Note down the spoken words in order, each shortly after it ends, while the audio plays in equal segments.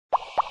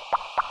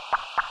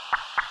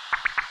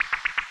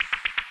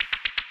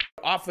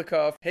Off the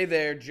cuff. Hey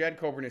there, Jed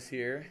Coburnus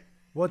here.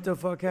 What the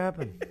fuck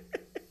happened?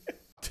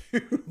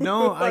 Dude,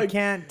 No, like, I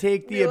can't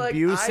take the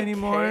abuse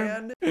anymore.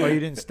 Can. Oh, you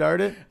didn't start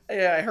it?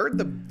 Yeah, I heard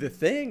the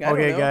thing. I don't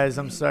Okay, know. guys,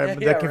 I'm sorry, Yeah,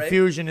 but yeah, the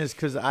confusion is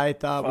because I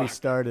thought we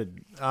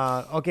started.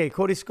 Okay,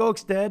 Cody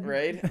Skoke's dead.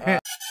 Right?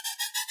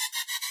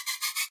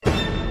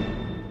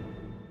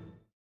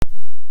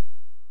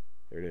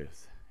 There it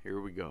is. Here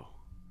we go.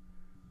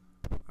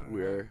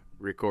 We're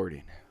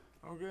recording.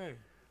 Okay.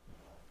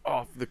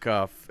 Off the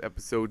cuff,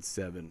 episode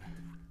 7.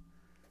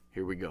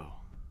 Here we go.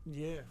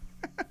 Yeah.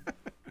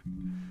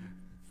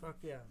 Fuck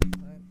yeah.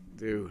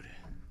 Dude.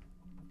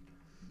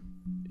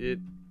 It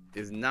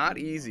is not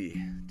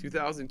easy.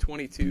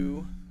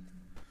 2022,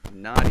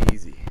 not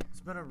easy.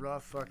 It's been a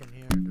rough fucking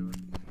year, dude.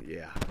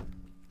 Yeah.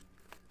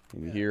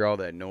 And you hear all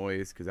that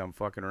noise because I'm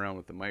fucking around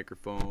with the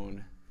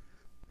microphone.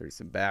 There's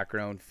some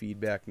background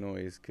feedback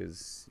noise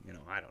because,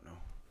 I don't know.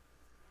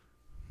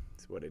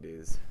 It's what it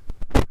is.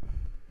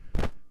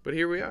 But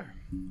here we are.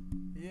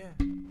 Yeah.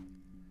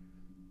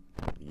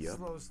 Yep.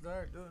 Slow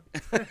start,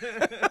 dude.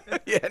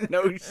 Yeah,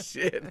 no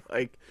shit.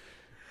 Like,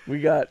 we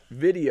got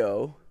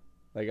video.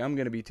 Like, I'm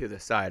going to be to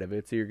the side of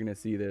it, so you're going to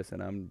see this,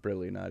 and I'm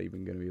really not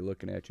even going to be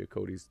looking at you.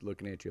 Cody's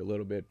looking at you a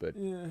little bit, but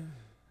Yeah.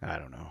 I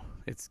don't know.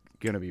 It's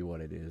going to be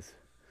what it is.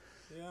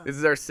 Yeah. This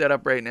is our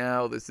setup right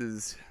now. This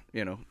is,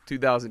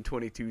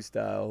 2022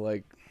 style.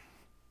 Like,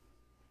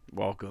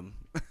 welcome.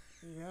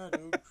 Yeah,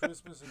 dude.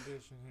 Christmas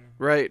edition here.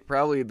 Right.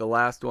 Probably the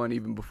last one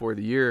even before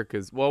the year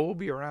because, we'll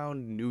be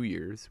around New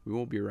Year's. We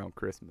won't be around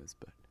Christmas,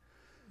 but.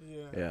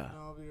 Yeah. Yeah.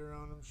 I'll be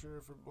around, I'm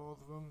sure, for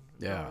both of them.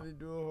 Yeah. Don't really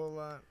do a whole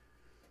lot.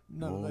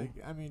 No, Well,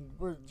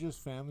 we're just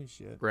family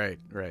shit. Right,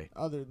 right.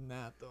 Other than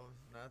that, though,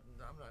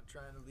 I'm not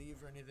trying to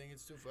leave or anything.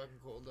 It's too fucking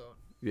cold out.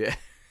 Yeah.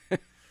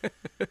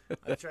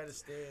 I try to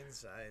stay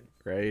inside.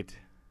 Right.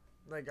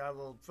 Like, I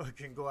will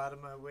fucking go out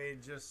of my way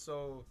just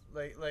so,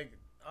 like,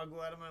 I'll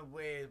go out of my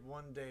way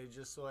one day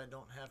just so I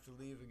don't have to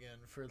leave again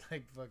for,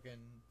 like,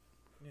 fucking,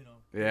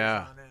 Yeah.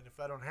 days on end, if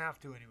I don't have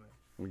to anyway.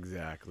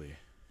 Exactly.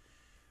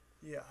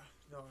 Yeah,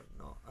 no,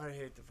 I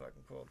hate the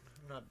fucking cold.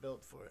 I'm not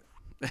built for it.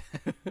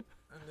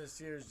 And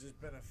this year's just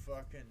been a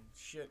fucking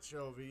shit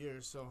show of a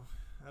year, so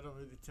I don't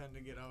really tend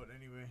to get out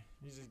anyway.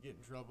 You just get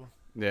in trouble,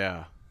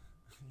 Yeah.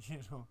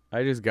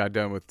 I just got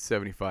done with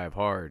 75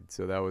 hard,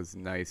 so that was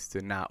nice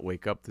to not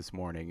wake up this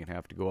morning and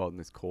have to go out in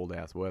this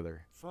cold-ass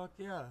weather. Fuck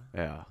yeah.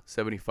 Yeah,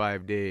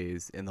 75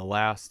 days. And the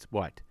last,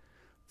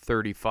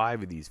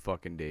 35 of these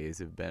fucking days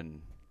have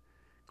been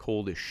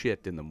cold as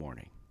shit in the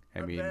morning.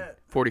 I mean,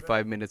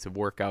 45 minutes of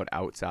workout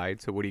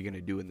outside, so what are you going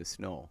to do in the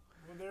snow?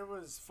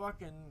 Well,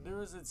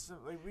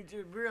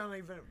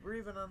 we're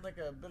even on like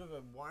a bit of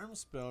a warm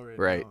spell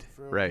now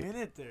for a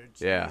minute there.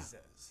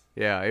 Jesus.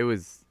 Yeah, it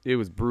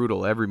was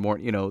brutal every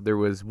morning. There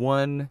was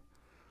one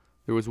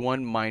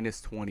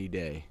minus 20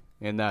 day,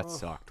 and that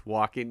sucked.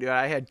 Walking, dude,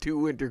 I had 2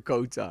 winter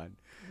coats on.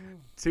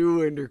 2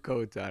 winter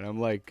coats on. I'm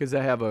like, because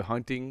I have a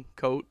hunting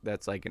coat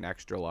that's like an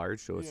extra large,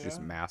 so it's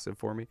just massive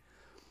for me.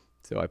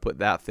 So I put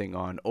that thing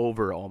on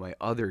over all my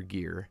other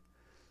gear.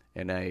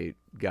 And I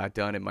got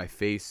done in my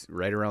face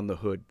right around the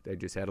hood. I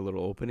just had a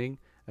little opening.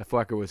 That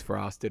fucker was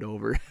frosted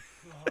over.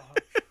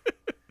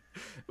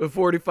 But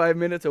 45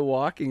 minutes of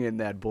walking in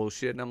that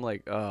bullshit. And I'm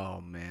like,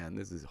 oh, man,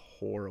 this is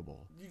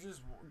horrible. You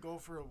just go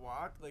for a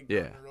walk? Like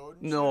down the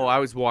road? No, I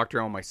was walked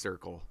around my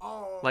circle.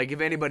 Oh. Like,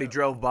 if anybody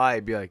drove by,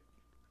 I'd be like,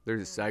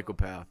 there's a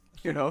psychopath,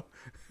 Yeah,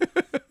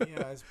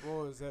 I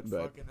suppose. That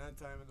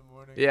time in the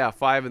morning. Yeah,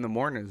 5 in the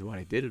morning is when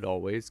I did it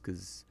always.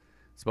 Because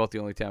it's about the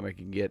only time I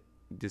can get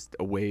just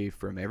away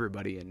from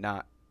everybody and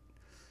not,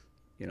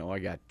 I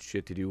got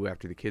shit to do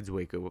after the kids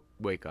wake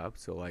up.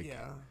 So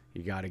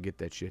you got to get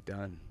that shit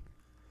done.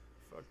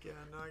 Fuck yeah!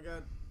 No, I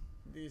got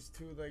these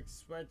 2 like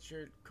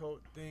sweatshirt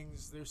coat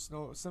things. There's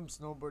some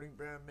snowboarding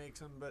brand makes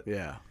them, but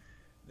yeah,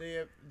 they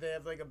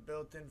have like a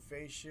built-in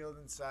face shield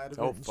inside of it.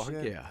 Oh and fuck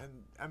shit. yeah!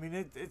 And I mean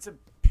it's a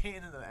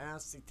pain in the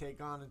ass to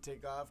take on and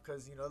take off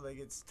because like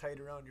it's tight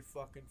around your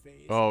fucking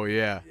face. Oh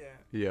yeah.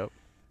 Yeah. Yep.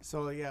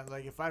 So, yeah,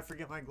 like, if I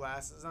forget my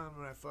glasses on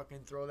when I fucking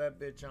throw that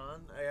bitch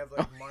on, I have,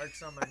 like,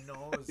 marks on my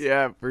nose.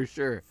 Yeah, for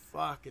sure.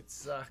 Fuck, it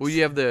sucks. Well,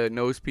 you have the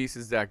nose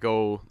pieces that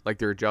go, like,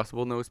 they're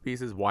adjustable nose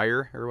pieces,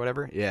 wire or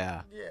whatever?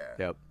 Yeah. Yeah.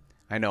 Yep.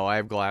 I know. I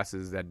have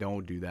glasses that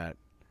don't do that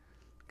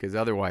because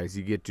otherwise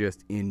you get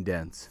just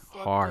indents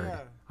hard.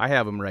 Yeah. I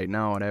have them right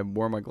now, and I've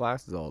worn my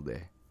glasses all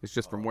day. It's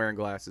just from wearing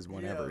glasses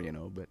whenever,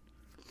 but...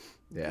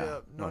 Yeah,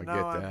 no, I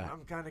now get that.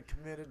 I'm kind of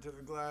committed to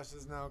the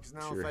glasses now because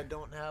now Sure. if I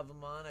don't have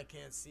them on, I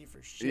can't see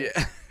for shit.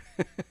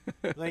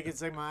 Yeah. Like, it's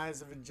like my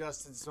eyes have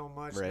adjusted so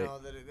much now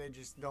that they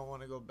just don't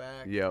want to go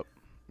back. Yep,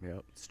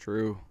 it's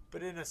true.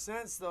 But in a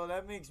sense, though,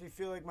 that makes me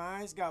feel like my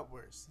eyes got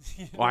worse.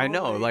 Well, I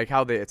know, like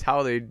it's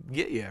how they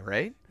get you,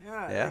 right?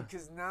 Yeah.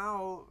 Because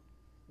now,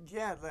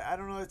 like, I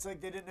don't know, it's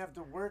like they didn't have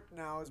to work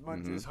now as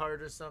much as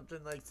hard or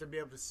something, like, to be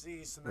able to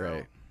see. So now...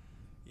 Right.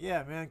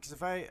 Yeah, man, because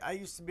if I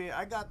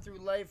got through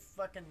life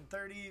fucking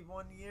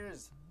 31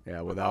 years.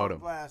 Yeah, without them.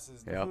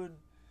 Glasses, yep. dude.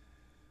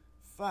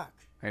 fuck.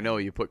 I know,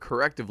 you put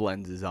corrective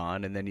lenses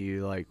on, and then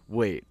you like,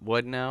 wait,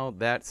 what now?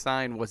 That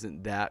sign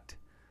wasn't that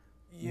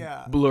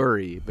Yeah.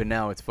 blurry, but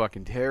now it's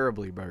fucking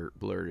terribly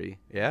blurry.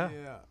 Yeah?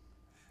 Yeah.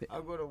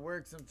 I'll go to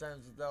work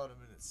sometimes without them,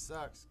 and it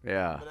sucks.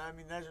 Yeah. But I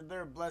mean,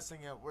 they're a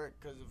blessing at work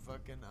because of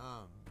fucking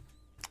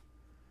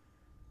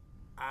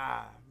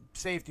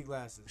safety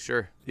glasses.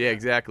 Sure. Yeah,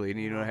 exactly. And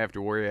you don't have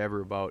to worry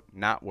ever about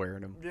not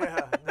wearing them.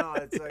 Yeah, no,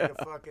 it's like a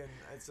fucking,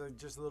 it's like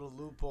just a little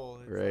loophole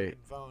they Right. fucking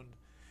found.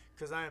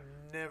 Because I am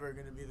never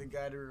going to be the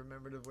guy to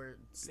remember to wear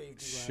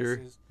safety Sure.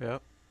 glasses.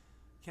 Yep.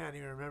 Can't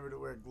even remember to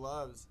wear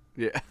gloves.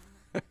 Yeah.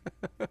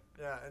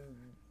 Yeah,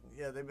 and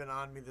yeah, they've been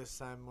on me this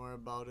time more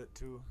about it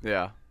too.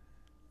 Yeah.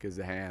 Because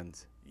the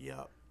hands.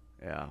 Yep.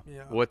 Yeah.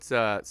 Yeah. What's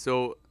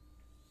so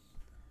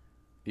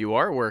you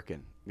are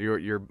working.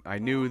 You're I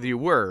knew that you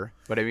were,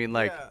 but I mean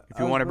like Yeah, if I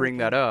you was want to bring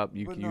that working- up, but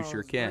you no, I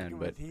sure was can, working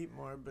but with heat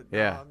more, but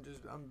yeah.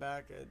 no, I'm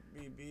back at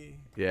BB.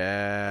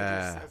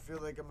 yeah. I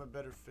feel like I'm a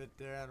better fit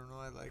there. I don't know.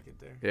 I like it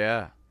there.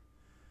 Yeah.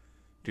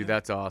 Dude, Yeah.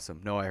 that's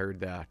awesome. No, I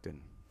heard that,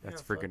 and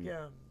that's fuck freaking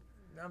yeah.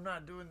 I'm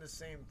not doing the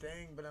same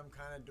thing, but I'm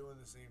kind of doing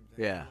the same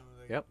thing. Yeah.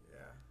 Yep. Yeah.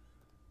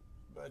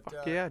 But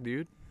fuck yeah,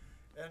 dude.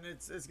 and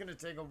it's gonna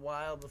take a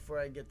while before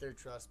I get their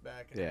trust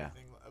back and Yeah.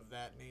 everything of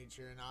that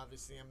nature. And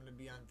obviously, I'm gonna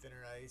be on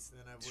thinner ice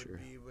than I would Sure.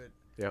 be. But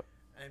Yep.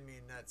 I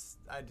mean,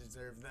 I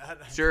deserve that.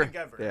 I Sure. think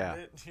I've earned Yeah.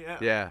 it.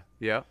 Yeah.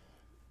 Yeah.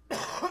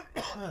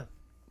 Yeah.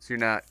 So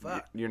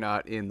Fuck. you're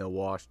not in the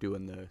wash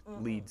doing the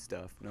lead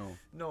stuff. No.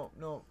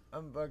 No.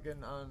 I'm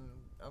fucking on.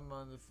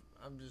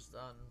 I'm just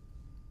on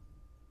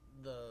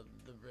the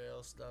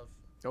rail stuff.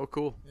 Oh,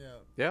 cool. Yeah.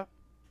 Yeah.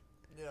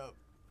 Yeah.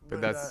 But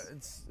But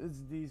that's- it's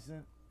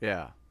decent.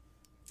 Yeah.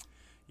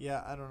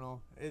 Yeah, I don't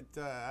know.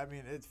 I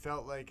mean, it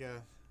felt like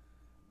it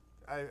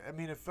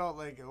felt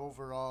like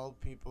overall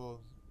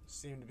people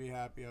seemed to be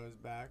happy I was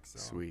back. So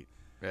Sweet.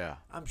 Yeah.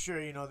 I'm sure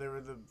there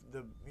were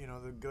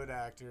the good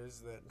actors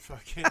that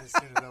fucking as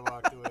soon as I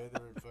walked away they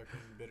were fucking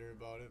bitter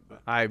about it.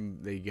 But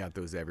They got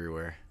those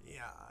everywhere.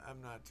 yeah,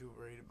 I'm not too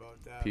worried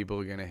about that. People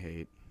are gonna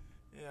hate.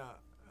 Yeah,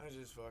 I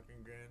just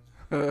fucking grin.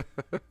 I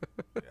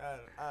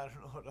don't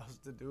know what else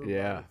to do.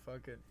 Yeah. About it.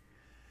 Fuck it.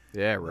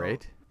 Yeah. No.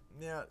 Right.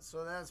 Yeah,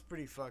 so that's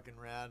pretty fucking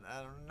rad.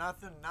 Not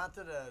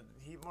that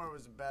Heatmore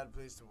was a bad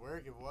place to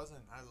work. It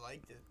wasn't. I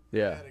liked it.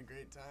 Yeah. I had a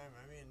great time.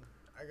 I mean,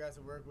 I got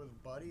to work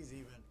with buddies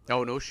even.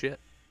 Oh, no shit.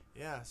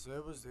 Yeah, so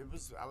it was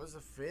I was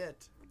a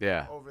fit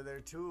Yeah. over there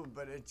too,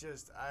 but it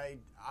just I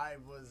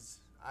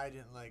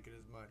didn't like it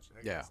as much. I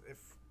Yeah. guess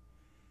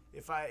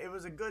it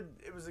was a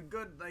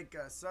good like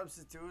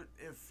substitute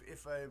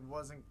if I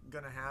wasn't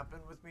gonna happen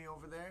with me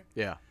over there,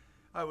 Yeah.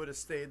 I would have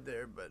stayed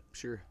there, but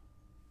Sure.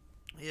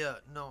 yeah,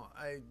 no,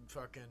 I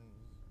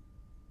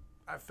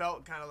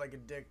felt kind of like a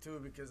dick too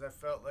because I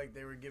felt like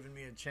they were giving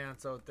me a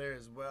chance out there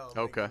as well. Like,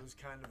 Okay. it was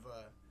kind of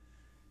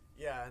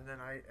and then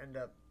I end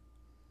up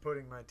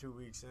putting my 2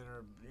 weeks in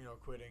or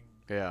quitting.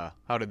 Yeah.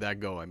 How did that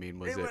go? I mean,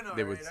 was it? went all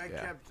It right. was. I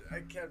Yeah. kept.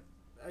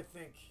 I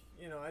think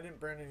I didn't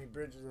burn any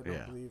bridges. I don't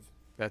Yeah. believe.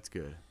 That's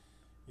good.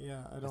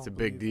 Yeah, I don't. That's a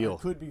big believe. deal.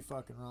 I could be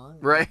fucking wrong.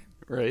 Right.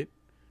 Right.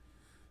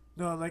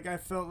 No, like I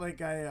felt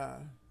like I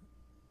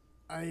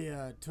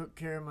took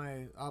care of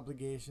my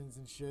obligations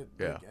and shit.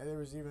 Yeah. Like, there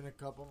was even a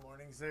couple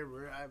mornings there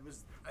where I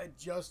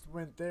just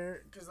went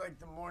there because like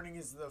the morning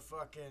is the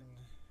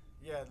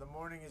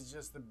morning is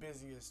just the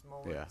busiest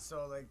moment. Yeah.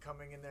 So like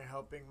coming in there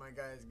helping my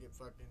guys get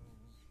fucking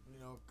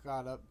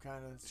caught up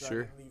kind of so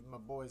Sure. I didn't leave my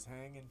boys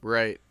hanging.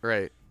 Right.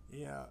 Right.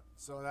 Yeah.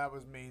 So that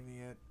was mainly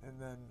it, and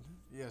then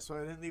so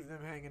I didn't leave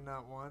them hanging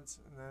not once,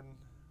 and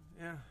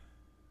then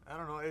I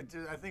don't know. I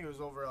think it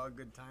was overall a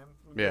good time.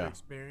 Good Yeah.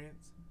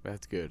 experience.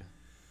 That's good.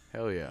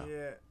 Hell yeah.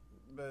 Yeah,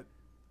 but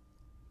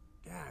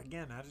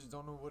again, I just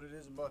don't know what it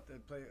is about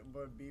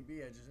about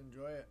BB. I just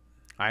enjoy it.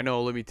 I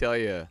know. Let me tell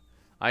you.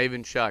 I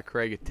even shot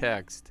Craig a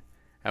text.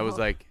 I was Oh.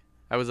 like,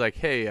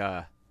 hey,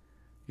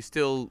 you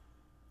still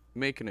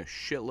making a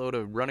shitload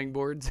of running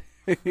boards?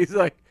 He's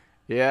like,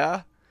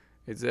 yeah.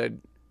 I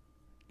said,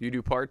 do you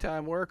do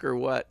part-time work or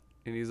what?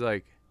 And he's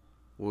like,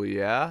 well,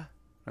 yeah.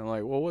 I'm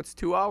like, well, what's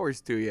 2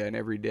 hours to you in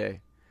every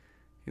day?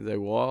 He's like,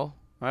 well,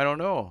 I don't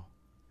know.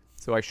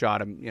 So I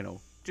shot him,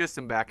 just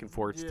some back and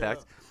forth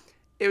text.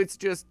 It's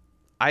just,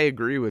 I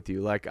agree with you.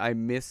 Like, I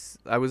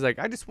was like,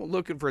 I just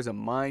looking for some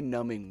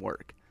mind-numbing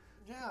work.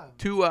 Yeah.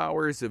 2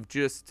 hours of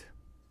just,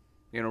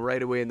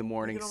 right away in the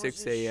morning, You can almost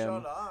 6 just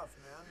a.m. Shut off,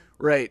 man.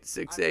 Right,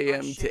 6 I'm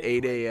a.m. to ashamed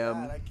 8 like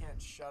a.m. that. I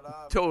can't shut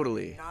up.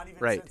 Totally. Not even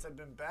Right. since I've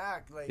been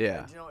back. Like,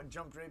 Yeah. I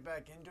jumped right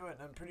back into it,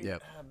 and I'm pretty.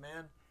 Yep.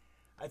 Man,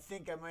 I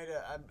think I might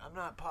have. I'm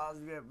not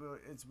positive yet, but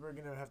we're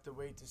gonna have to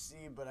wait to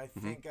see. But I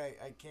think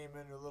I came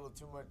in a little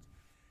too much.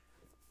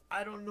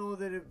 I don't know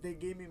that they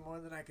gave me more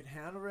than I could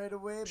handle right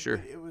away. Sure.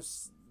 But it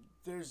was.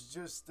 There's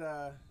just.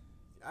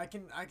 I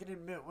can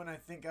admit when I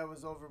think I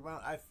was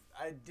overwhelmed.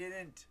 I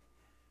didn't.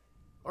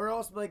 Or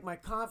else, like, my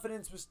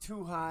confidence was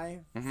too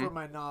high for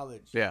my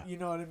knowledge. Yeah. You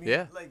know what I mean?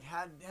 Yeah. Like,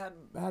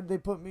 had they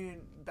put me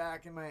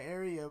back in my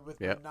area with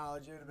Yep. my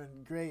knowledge, it would have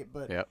been great.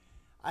 But Yep.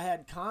 I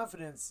had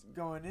confidence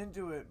going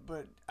into it,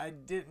 but I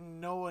didn't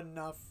know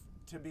enough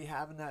to be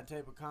having that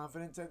type of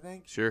confidence, I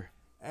think. Sure.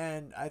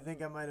 And I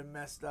think I might have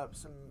messed up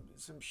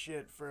some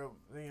shit for,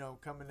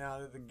 coming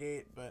out of the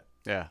gate. But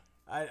Yeah.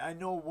 I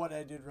know what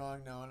I did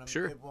wrong now, and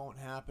Sure. it won't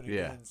happen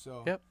Yeah. again.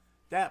 So Yep.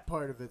 that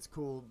part of it's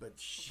cool, but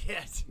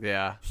shit.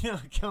 Yeah.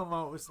 Come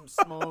out with some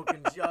smoke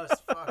and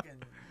just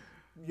fucking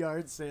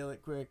yard sale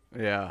it quick.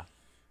 Yeah.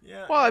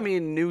 Yeah. Well, I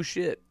mean, new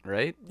shit,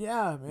 right?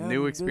 Yeah, man.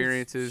 New there's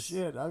experiences.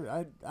 Shit,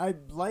 I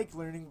like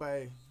learning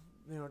by,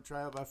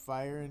 trial by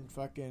fire and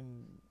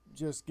fucking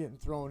just getting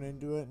thrown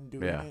into it and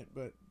doing Yeah. it.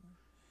 But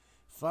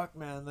fuck,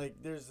 man, like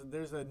there's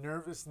a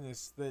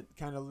nervousness that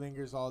kind of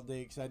lingers all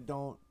day because I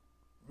don't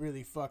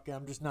really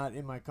I'm just not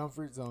in my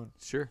comfort zone.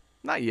 Sure.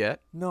 Not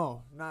yet.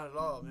 No, not at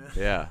all, man.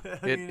 Yeah.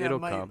 It'll I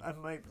might, come. I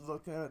might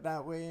look at it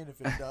that way, and if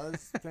it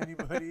does to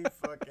anybody,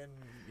 fucking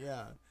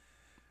yeah,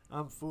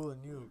 I'm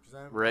fooling you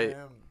because Right.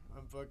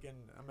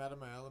 I'm out of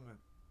my element.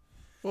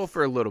 Well,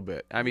 for a little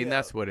bit. I mean, Yeah.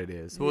 that's what it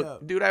is. Well, Yeah.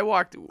 dude, I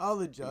walked. I'll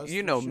adjust.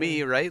 You for know sure.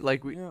 me, right?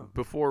 Like Yeah.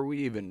 before we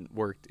even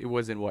worked, it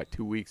wasn't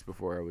 2 weeks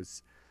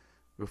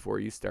before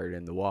you started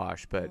in the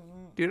wash. But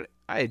Mhm. dude,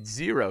 I had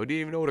zero.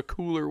 Didn't even know what a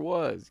cooler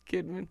was.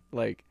 Kidding me?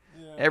 Like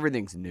Yeah.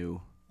 everything's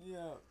new.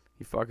 Yeah.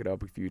 You fuck it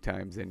up a few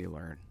times, then you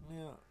learn.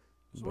 Yeah.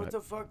 So But- what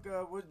the fuck?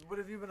 What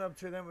have you been up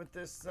to then with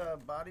this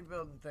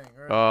bodybuilding thing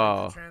or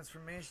Oh. the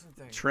transformation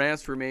thing?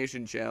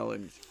 Transformation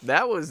challenge.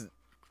 That was.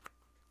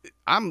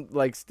 I'm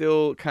like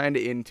still kind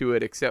of into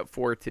it, except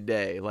for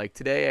today. Like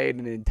today, I ate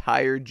an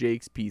entire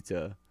Jake's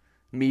Pizza,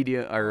 Cheat day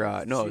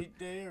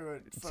or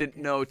what? Fucking-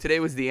 no. Today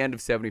was the end of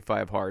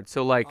 75 hard.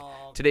 So like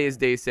Oh, today is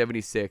day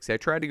 76. I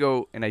tried to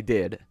go, and I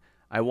did.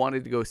 I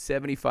wanted to go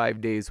 75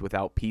 days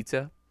without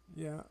pizza.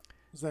 Yeah.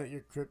 Is that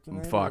your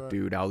kryptonite? or Fuck, what?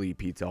 dude, I'll eat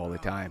pizza all the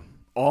time,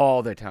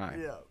 all the time,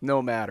 Yeah.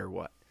 no matter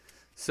what.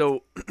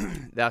 So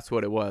that's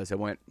what it was. I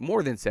went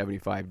more than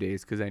 75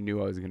 days because I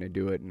knew I was gonna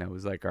do it, and I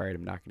was like, all right,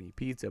 I'm not gonna eat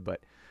pizza,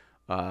 but.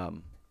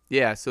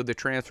 Yeah, so the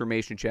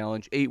transformation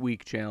challenge,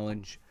 8-week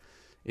challenge,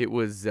 it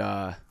was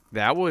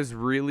that was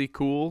really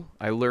cool.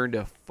 I learned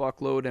a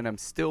fuckload, and I'm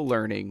still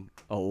learning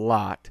a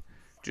lot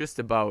just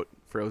about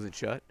frozen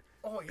shut.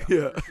 Oh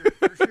yeah. Yeah.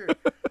 For sure.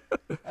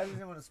 I just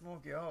didn't want to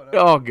smoke you out.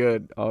 All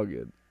good.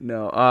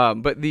 No,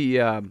 but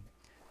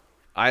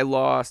I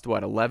lost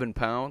 11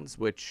 pounds,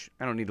 which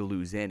I don't need to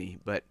lose any,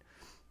 but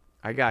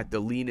I got the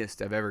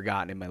leanest I've ever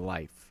gotten in my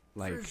life.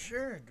 Like For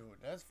sure, dude.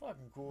 That's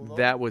fucking cool. Though.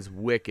 that was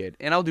wicked,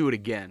 and I'll do it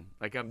again.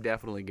 Like I'm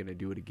definitely gonna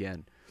do it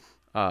again.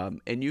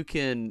 And you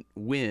can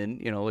win.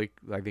 Like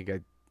I think I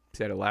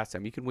said it last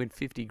time. You can win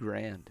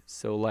 $50,000.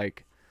 So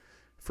like,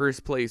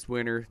 first place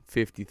winner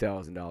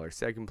 $50,000.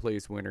 Second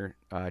place winner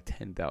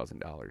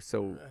 $10,000.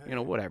 So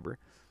whatever.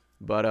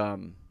 But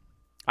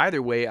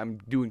either way, I'm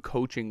doing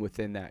coaching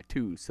within that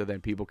too. So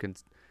then people can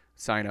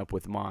sign up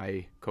with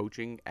my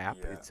coaching app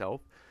Yeah.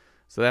 itself.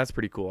 So that's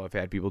pretty cool. I've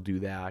had people do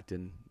that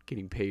and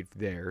getting paid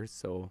there.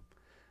 So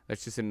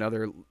that's just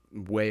another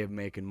way of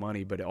making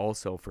money. But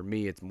also for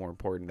me, it's more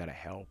important that I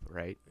help,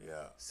 right?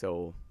 Yeah.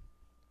 So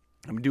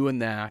I'm doing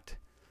that.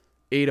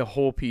 Ate a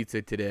whole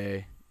pizza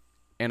today,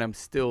 and I'm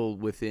still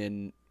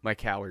within my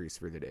calories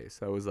for the day.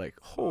 So I was like,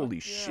 holy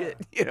yeah. shit.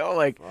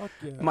 Like Fuck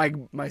yeah.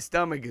 my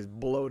stomach is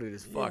bloated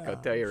as fuck. Yeah, I'll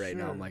tell you I'm right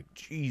now. I'm sure. like,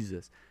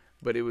 Jesus.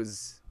 But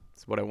it's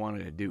what I wanted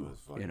to It do, was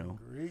fucking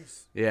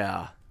grease.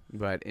 Yeah.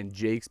 But in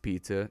Jake's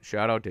Pizza,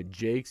 shout out to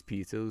Jake's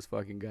Pizza. Those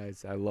fucking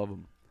guys, I love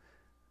them.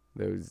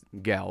 Those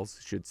gals,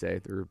 should say.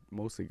 They're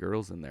mostly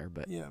girls in there,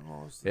 but Yeah,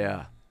 most.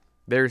 yeah.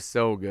 They're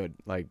so good.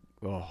 Like,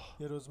 oh.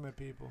 Yeah, those are my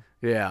people.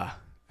 Yeah.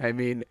 I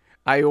mean,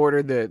 I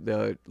ordered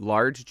the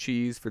large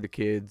cheese for the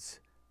kids,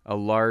 a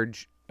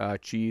large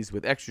cheese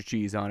with extra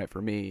cheese on it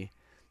for me,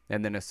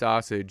 and then a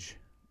sausage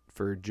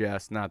for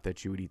Jess. Not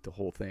that you would eat the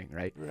whole thing,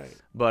 right? Right.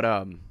 But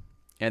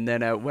and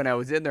then when I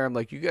was in there, I'm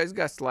like, you guys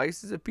got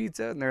slices of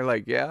pizza? And they're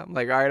like, yeah. I'm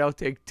like, all right, I'll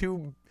take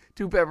two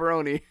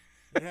pepperoni.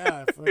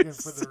 Yeah, fucking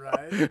for the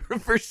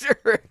ride. For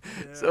sure.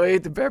 So I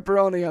ate the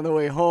pepperoni on the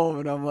way home,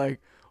 and I'm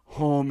like,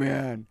 oh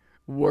man,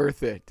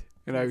 worth it.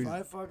 And I If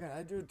was,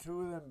 I do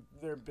two of them,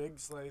 they're big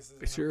slices.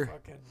 And Sure.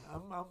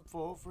 I'm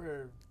full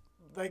for,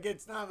 like,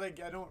 it's not like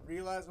I don't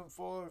realize I'm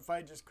full if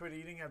I just quit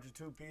eating after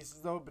 2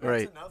 pieces though, but Right.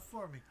 that's enough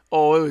for me.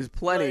 oh, it was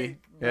plenty. Like,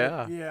 but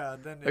Yeah. Yeah.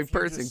 Then Like, if you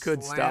person just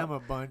could slam stop. a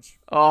bunch.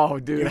 Oh,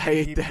 dude, You I can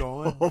ate keep that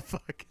going. whole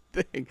fucking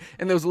thing.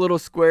 And those little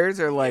squares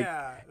are like,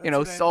 Yeah, that's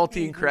what I saltine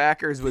mean.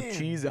 crackers with Thin,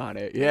 cheese on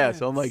it. Yeah,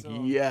 so I'm like,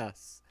 so-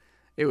 yes.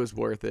 It was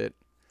worth it.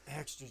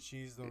 Extra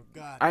cheese though.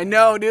 God. I damn.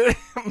 know, dude.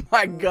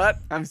 My gut,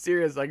 I'm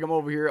serious. Like, I'm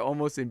over here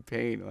almost in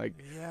pain. Like,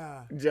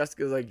 Yeah.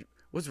 Jessica's like,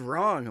 what's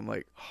wrong? I'm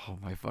like, oh,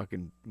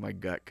 my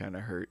gut kind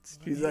of hurts.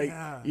 She's like,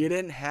 Yeah. you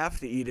didn't have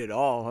to eat it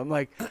all. I'm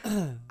like,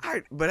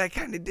 but I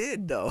kind of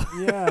did, though.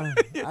 Yeah.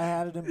 I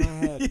had it in my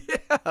head.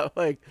 Yeah,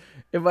 like,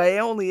 if I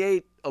only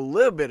ate a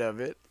little bit of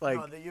it, like,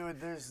 No,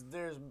 there's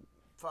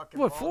fucking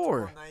What multiple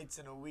for? nights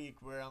in a week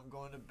where I'm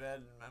going to bed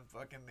and I'm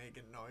fucking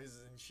making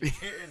noises and shit,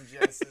 and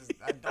Jess is,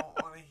 I don't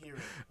want to hear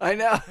it. I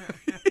know.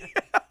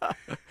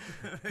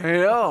 I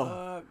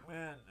know. Fuck,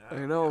 man.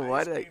 I know,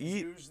 why Ice did I cream's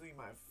eat? Usually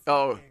my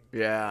Oh, fucking,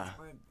 yeah. that's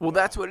my Well,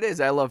 that's what it is.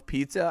 I love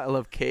pizza, I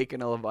love cake,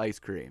 and I love ice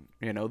cream.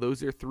 You know,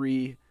 those are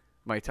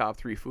my top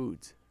 3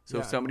 foods. So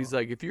if somebody's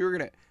like, if you were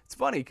gonna, it's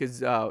funny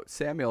because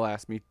Samuel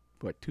asked me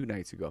 2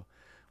 nights ago.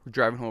 We're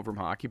driving home from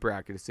hockey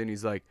practice, and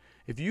he's like,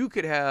 if you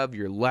could have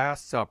your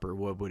last supper,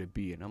 what would it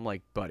be? And I'm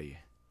like, buddy,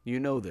 you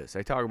know this.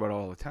 I talk about it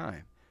all the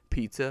time.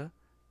 Pizza,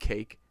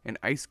 cake, and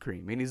ice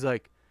cream. And he's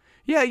like,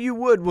 yeah, you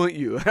would, wouldn't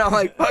you? And I'm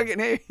like, fucking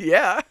hey,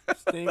 yeah.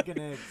 Steak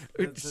and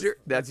eggs. Sure,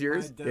 that's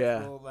yours? My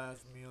Yeah.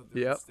 last meal,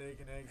 dude. Yep. Steak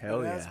and eggs. Hell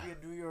But it has yeah. to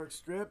be a New York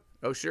strip.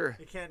 Oh, sure.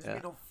 It can't just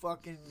be no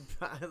fucking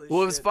pile of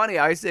Well, it was shit. funny.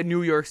 I said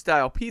New York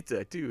style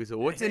pizza too. So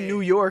what's in Hey. New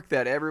York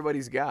that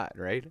everybody's got,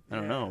 right? I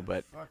don't know,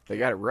 but fuck they yeah.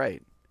 got it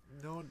right.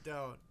 No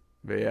doubt.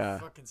 But yeah,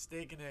 Fucking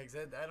steak and eggs.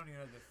 I don't even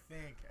have to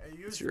think. It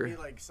used Sure. to be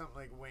like something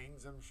like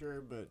wings, I'm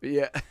sure, but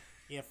yeah,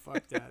 yeah,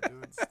 fuck that,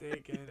 dude.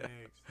 Steak and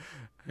eggs.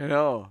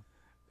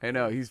 I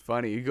know. He's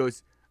funny. He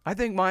goes, I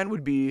think mine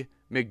would be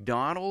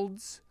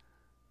McDonald's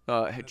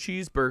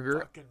cheeseburger.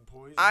 Fucking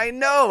poison. I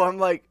know. I'm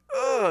like,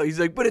 oh. He's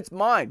like, but it's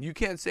mine. You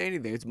can't say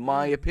anything. It's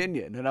my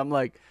opinion. And I'm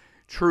like,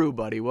 true,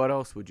 buddy. What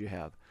else would you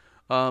have?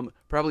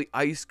 Probably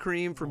ice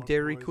cream from More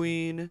Dairy poison.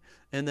 Queen,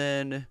 and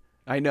then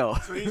I know.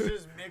 So he's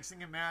just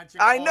mixing and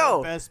matching I all know.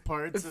 the best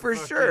parts. For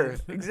of sure.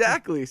 fucking-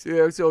 Exactly.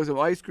 So some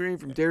ice cream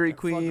from Dairy fucking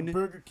Queen.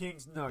 Burger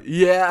King's nuggets.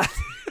 Yeah.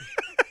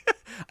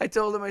 I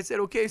told him, I said,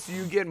 okay, so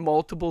you get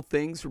multiple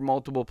things from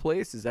multiple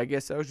places. I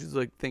guess I was just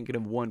like thinking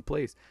of one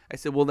place. I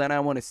said, well, then I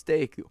want a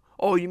steak.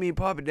 Oh, you mean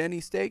Papa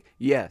Denny's steak?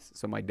 Yes.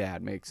 So my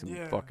dad makes some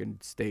Yeah. fucking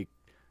steak.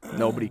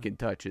 Nobody can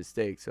touch his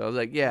steak. So I was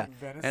like, yeah. Like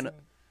venison? And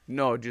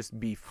no, just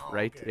beef, Oh,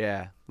 right? okay.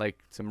 Yeah. Like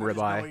some I just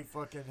know ribeye. he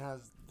fucking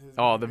has his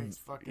Oh, makes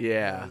fucking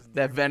yeah, has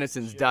that different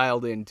venison's shit.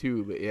 dialed in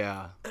too, but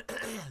yeah.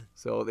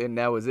 So then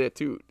that was it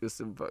too. Just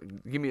some,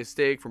 give me a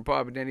steak from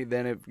Papa Denny.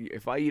 Then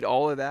if I eat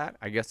all of that,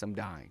 I guess I'm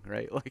dying,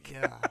 right? Like,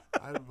 Yeah,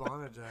 I'd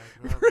want to die.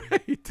 Probably.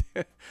 right.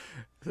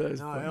 So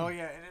that's No, funny. oh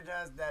yeah, and it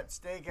has that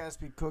steak has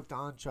to be cooked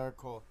on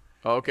charcoal.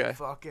 Okay,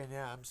 Fucking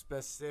yeah, I'm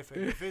specific.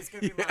 If it's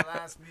gonna be my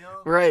last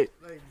meal, right.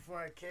 like before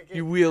I kick it,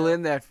 You wheel yeah,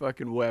 in that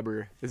fucking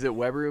Weber. Is it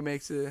Weber who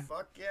makes it?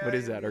 Fuck yeah. what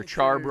is yeah, that, or make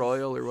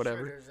charbroil or sure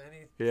whatever? there's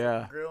any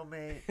Yeah. grill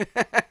mate.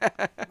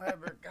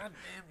 Whatever. God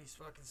damn these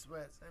fucking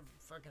sweats. I have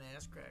fucking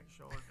ass crack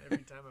showing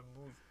every time I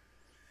move.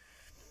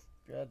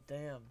 God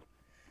damn.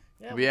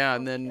 Yeah, well,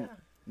 and then yeah.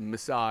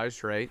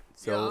 massage, right?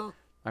 So. Yeah.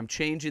 I'm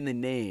changing the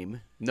name.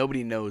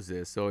 Nobody knows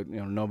this, so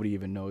nobody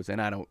even knows, and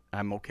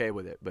I'm okay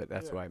with it, but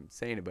that's Yeah. why I'm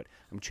saying it. But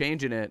I'm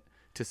changing it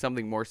to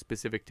something more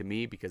specific to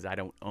me because I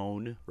don't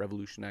own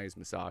Revolutionize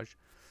Massage.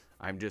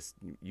 I'm just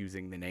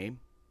using the name.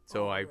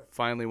 So I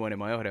finally went in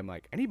my own head. I'm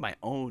like, I need my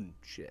own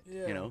shit.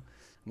 Yeah.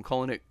 I'm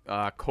calling it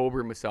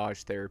Cobra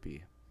Massage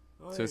Therapy.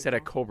 Oh, So there instead you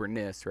of go.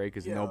 Cobra-ness, right?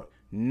 Because Yeah.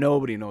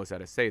 nobody knows how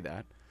to say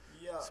that.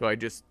 Yeah. So I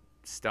just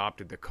stopped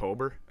at the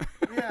Cobra.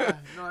 Yeah.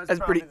 No, that's That's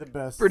probably pretty- the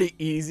best. Pretty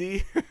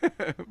easy,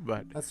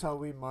 but That's how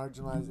we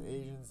marginalize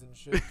Asians and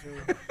shit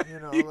too. You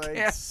know, You like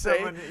can't say-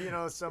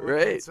 someone, someone,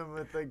 Right. someone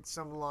with like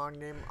some long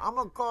name. I'm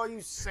gonna call you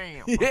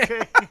Sam.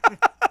 Yeah.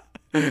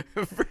 Okay.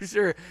 for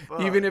sure.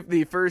 Fuck. Even if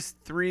the first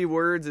 3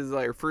 words is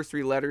like, or first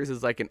 3 letters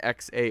is like an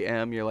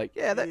XAM, you're like,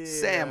 yeah, that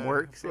Sam Yeah,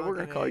 works. Yeah, we're gonna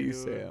fucking call A, you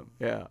dude. Sam.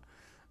 Yeah.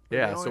 The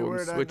Yeah. only So I'm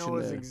word I switching know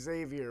is the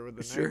Xavier with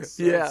the Sure. next.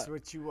 So Yeah. That's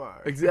what you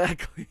are.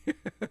 exactly.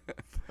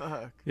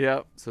 Fuck.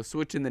 Yeah. So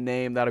switching the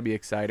name, that'll be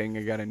exciting.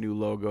 I got a new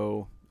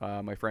logo.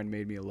 My friend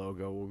made me a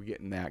logo. We'll be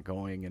getting that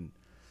going, and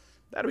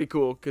that'll be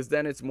cool because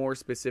then it's more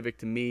specific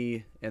to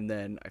me, and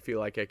then I feel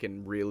like I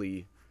can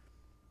really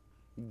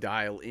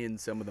dial in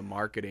some of the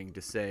marketing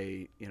to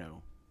say,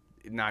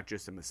 not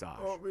just a massage.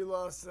 Oh, we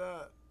lost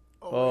that.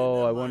 Oh, wait,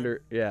 never I mind.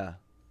 wonder. Yeah.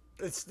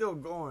 It's still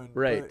going.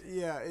 Right. But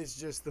yeah, it's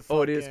just the.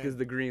 Oh, it is fucking- because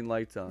the green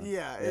light's on.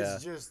 Yeah,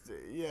 it's just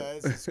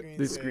it's a screensaver.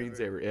 the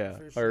screensaver. Yeah.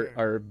 For sure.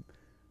 Our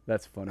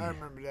that's funny. I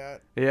remember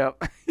that.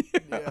 Yep.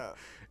 Yeah.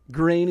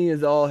 Grainy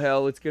as all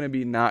hell. It's gonna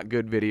be not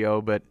good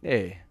video, but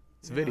hey,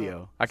 it's Yeah.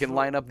 video. I can So-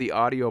 line up the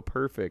audio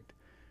perfect.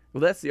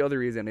 Well, that's the other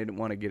reason I didn't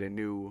want to get a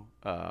new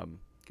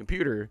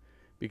computer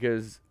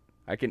because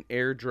I can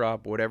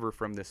AirDrop whatever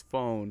from this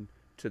phone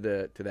to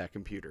that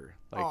computer.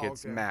 Like Oh,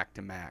 it's okay. Mac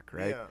to Mac,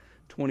 right? Yeah.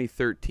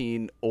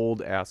 2013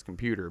 old ass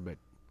computer, but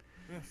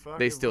Yeah, fuck,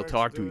 they it still works,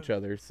 talk to dude. each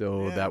other,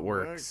 so Yeah, that it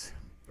works.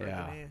 Fucking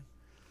Yeah. A.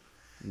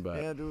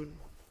 But Yeah, dude.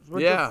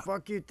 What Yeah. the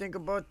fuck you think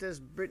about this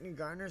Brittany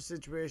Garner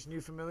situation?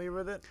 You familiar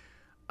with it?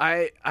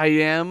 I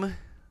am.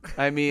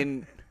 I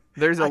mean,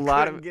 there's a I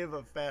lot couldn't of. give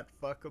a fat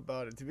fuck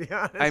about it, to be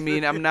honest. I mean,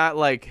 with I'm you. not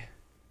like.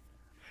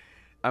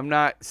 I'm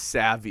not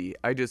savvy.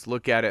 I just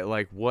look at it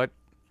like what.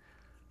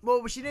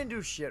 Well, she didn't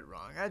do shit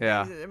wrong.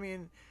 Yeah. I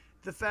mean,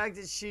 the fact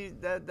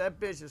that that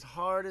bitch is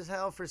hard as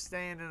hell for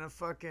staying in a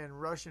fucking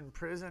Russian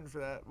prison for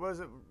that. Was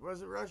it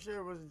Russia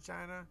or was it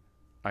China?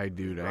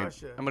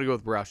 Russia. I'm gonna go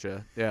with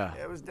Russia. Yeah.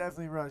 Yeah, it was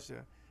definitely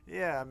Russia.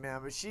 Yeah,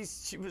 man, but she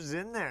was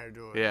in there,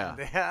 dude. Yeah.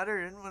 They had her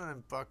in one of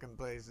them fucking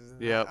places.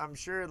 And Yep. I'm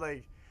sure,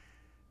 like,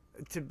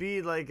 to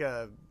be like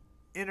a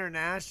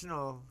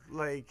international,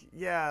 like,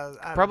 yeah.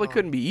 I don't Probably know.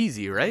 couldn't be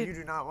easy, right? You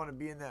do not want to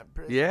be in that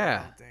prison. Yeah.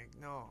 I don't think.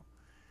 No.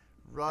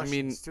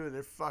 Russians too,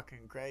 they're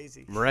fucking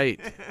crazy. Right.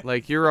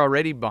 Like, you're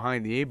already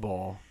behind the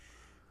 8-ball.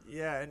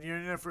 Yeah, and you're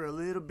in there for a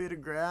little bit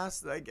of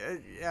grass. Like,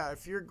 yeah,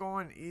 if you're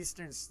going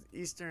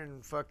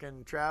eastern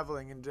fucking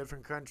traveling in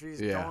different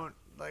countries,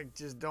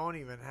 just don't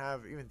even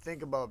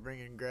think about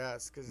bringing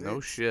grass, because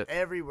no shit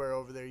everywhere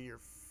over there. You're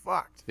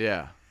fucked.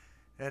 Yeah.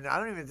 And I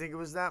don't even think it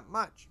was that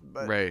much,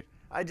 but right.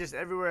 I just,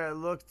 everywhere I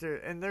looked there,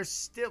 and there's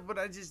still, but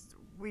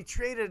we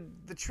traded.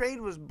 The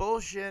trade was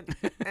bullshit,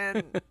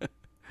 and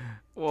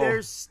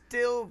there's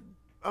still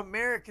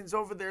Americans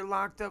over there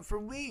locked up for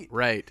wheat.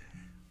 Right.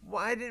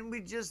 Why didn't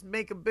we just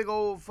make a big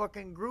old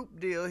fucking group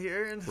deal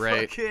here and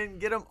right. fucking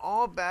get them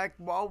all back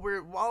while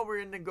we're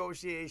in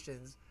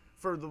negotiations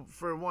for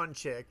one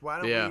chick?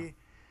 Why don't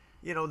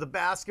we, the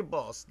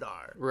basketball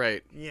star?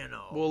 Right.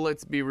 Well,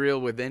 let's be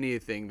real with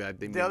anything that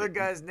they. The other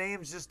guys'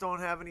 names just don't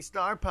have any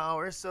star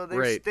power, so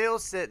they're still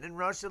sitting in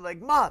Russia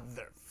like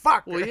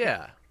motherfucker. Well,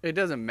 yeah, it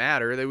doesn't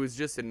matter. There was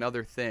just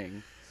another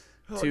thing.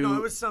 No,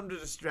 it was something to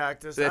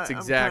distract us. That's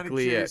exactly I'm kind of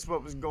curious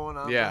what was going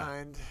on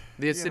behind.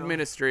 This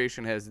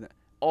administration has.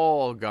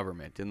 All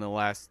government in the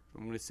last,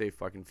 I'm going to say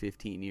fucking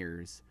 15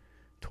 years,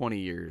 20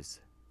 years.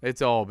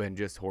 It's all been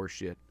just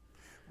horseshit.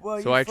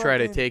 Well, so I try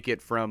to take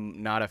it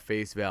from not a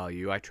face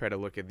value. I try to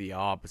look at the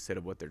opposite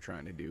of what they're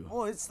trying to do.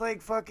 Well, it's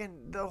like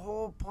fucking the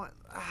whole point,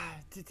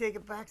 to take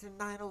it back to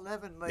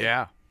 9/11. Like,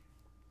 yeah.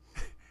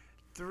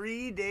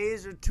 3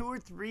 days or 2 or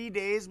 3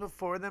 days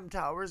before them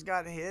towers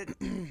got hit,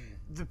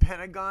 the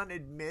Pentagon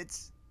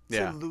admits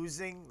to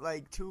losing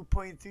like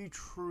 $2.3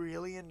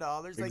 trillion.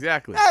 Like,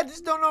 exactly. I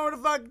just don't know where the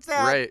fuck it's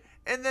at. Right.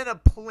 And then a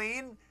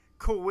plane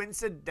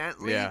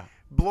coincidentally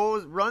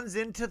runs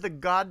into the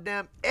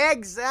goddamn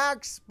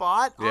exact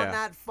spot on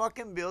that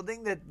fucking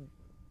building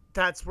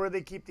that's where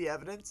they keep the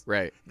evidence.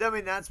 Right. I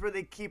mean, that's where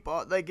they keep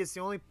all, like, it's the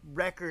only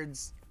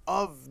records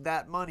of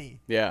that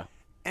money. Yeah.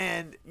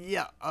 And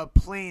a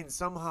plane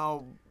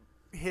somehow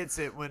hits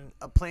it when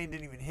a plane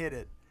didn't even hit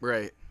it.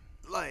 Right.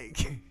 Like,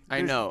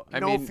 I know.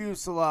 I no mean,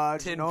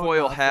 fuselage,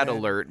 tinfoil hat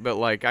alert, but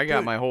like I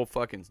got my whole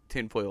fucking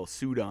tinfoil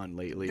suit on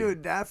lately.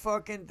 Dude, that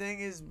fucking thing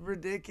is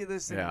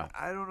ridiculous. And yeah.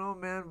 I don't know,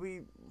 man.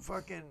 We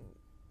fucking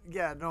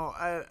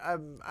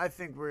I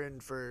think we're in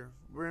for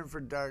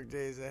dark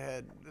days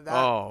ahead.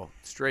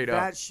 Straight up.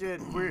 That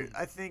shit.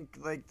 I think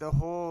like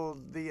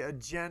the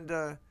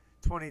agenda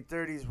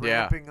 2030 is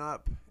ramping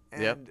up,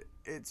 and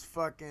it's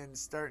fucking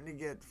starting to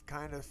get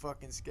kind of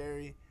fucking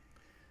scary.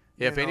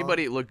 Yeah, if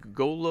anybody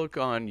go look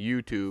on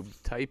YouTube,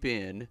 type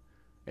in,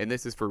 and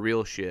this is for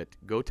real shit.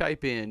 Go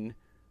type in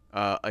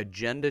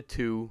Agenda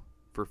 2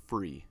 for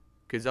free,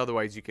 because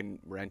otherwise you can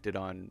rent it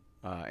on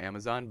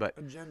Amazon. But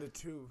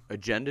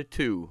Agenda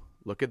 2,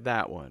 look at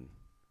that one,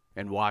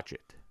 and watch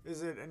it.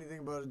 Is it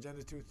anything about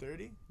Agenda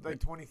 230, like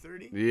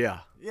 2030? Yeah.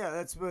 Yeah,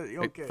 that's what.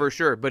 Okay. For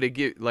sure, but it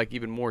gives like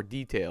even more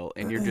detail,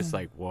 and you're just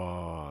like,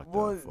 whoa.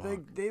 Well,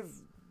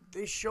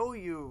 they show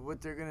you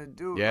what they're gonna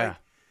do. Yeah. Like,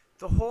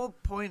 the whole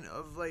point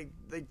of like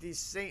these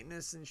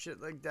Satanists and shit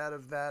like that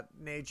of that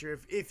nature,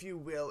 if you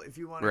will, if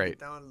you want to get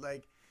down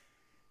like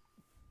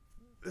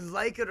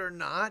it or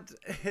not,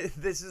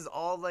 this is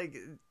all like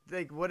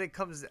what it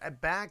comes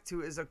back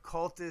to is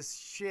occultist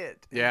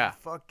shit. Yeah. And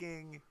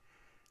fucking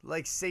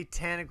like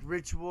satanic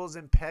rituals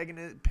and pagan.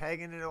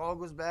 It all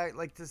goes back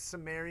like to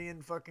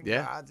Sumerian fucking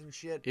gods and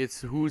shit. It's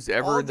who's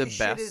ever all the shit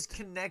best. Is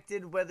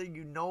connected whether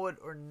you know it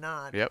or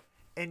not. Yep.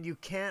 And you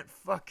can't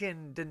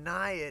fucking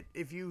deny it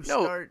if you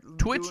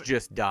Twitch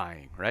just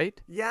dying,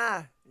 right?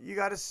 Yeah, you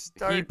got to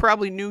start. He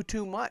probably knew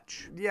too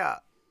much. Yeah.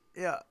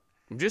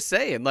 I'm just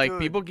saying, like, dude,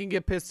 people can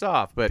get pissed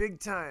off, but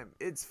big time.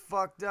 It's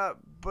fucked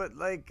up, but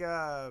like,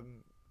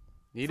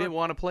 he didn't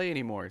want to play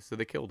anymore, so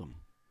they killed him.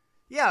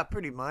 Yeah,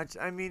 pretty much.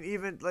 I mean,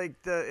 even like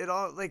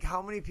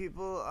how many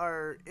people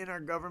are in our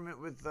government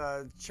with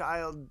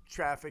child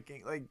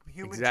trafficking, like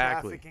human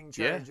trafficking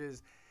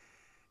charges. Yeah.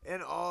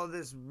 And all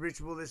this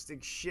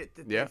ritualistic shit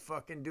that they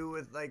fucking do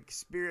with like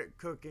spirit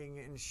cooking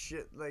and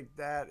shit like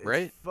that.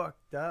 It's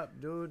fucked up,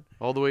 dude.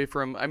 All the way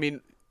from, I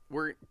mean,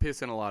 we're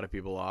pissing a lot of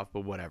people off,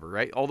 but whatever,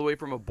 right? All the way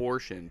from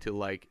abortion to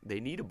like they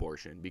need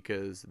abortion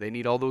because they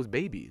need all those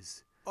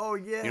babies. Oh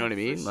yeah. You know what I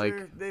mean?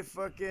 Like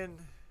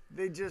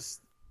they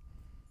just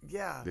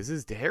This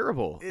is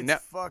terrible. It's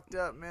fucked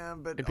up,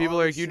 man. But and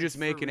people are like, you just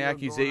making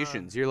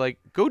accusations. You're like,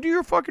 go do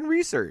your fucking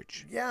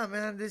research. Yeah,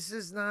 man. This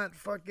is not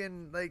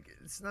fucking like.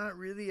 It's not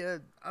really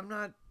I'm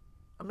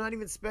not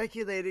even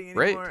speculating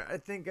anymore. I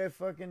think I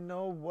fucking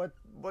know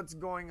what's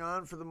going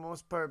on for the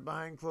most part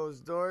behind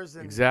closed doors.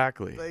 And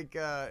exactly. Like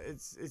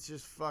it's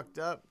just fucked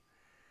up.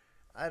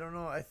 I don't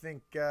know. I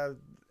think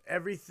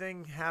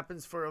everything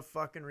happens for a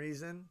fucking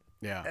reason.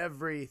 Yeah.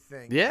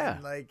 Everything. Yeah.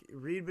 And, like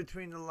read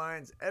between the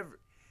lines.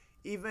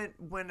 Even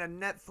when a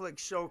Netflix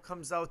show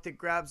comes out that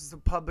grabs the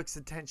public's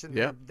attention,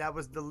 that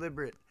was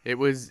deliberate.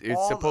 It's supposed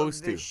to. All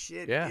of this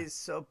shit is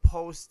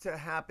supposed to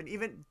happen.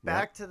 Even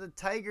back to the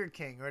Tiger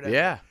King or whatever.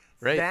 Yeah,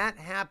 right. That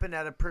happened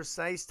at a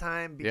precise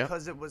time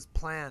because it was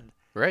planned.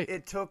 Right.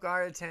 It took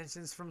our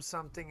attentions from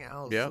something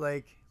else. Yeah.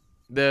 Like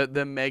the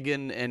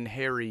Meghan and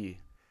Harry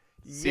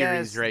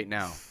series right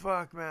now.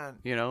 Fuck, man.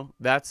 You know,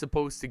 that's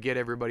supposed to get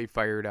everybody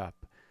fired up.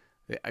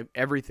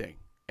 Everything,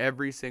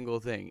 every single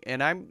thing.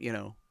 And I'm, you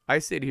know, I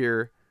sit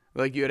here,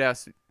 like you had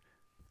asked,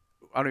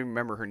 I don't even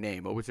remember her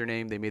name. What was her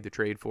name they made the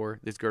trade for?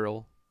 This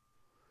girl,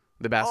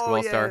 the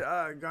basketball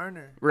star.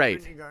 Garner. Right.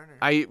 Brittany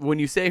Garner. When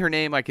you say her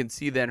name, I can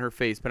see then her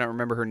face, but I don't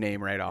remember her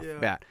name right off the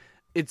bat.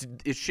 It's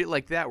shit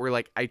like that where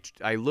like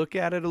I look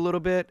at it a little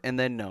bit and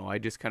then no, I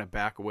just kind of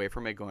back away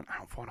from it going, I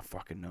don't want to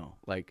fucking know.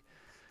 Like,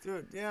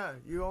 dude, yeah,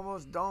 you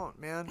almost don't,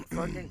 man.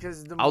 Fucking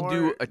because I'll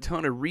do a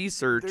ton of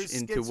research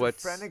into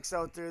what's schizophrenics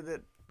out there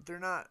that they're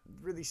not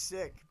really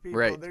sick people.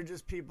 Right. They're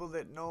just people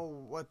that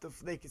know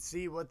they can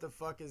see what the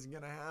fuck is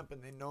gonna happen.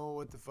 They know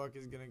what the fuck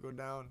is gonna go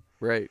down.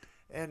 Right.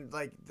 And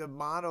like the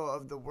motto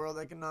of the World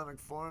Economic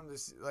Forum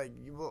is like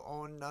you will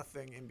own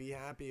nothing and be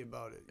happy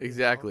about it.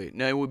 Exactly.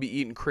 No, we'll be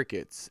eating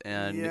crickets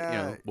and you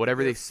know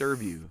whatever they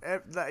serve you.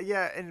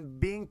 Yeah, and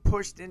being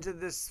pushed into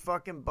this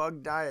fucking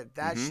bug diet,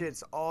 that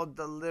shit's all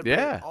deliberate.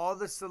 Yeah. All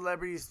the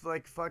celebrities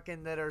like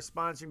fucking that are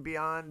sponsoring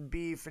Beyond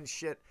Beef and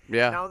shit.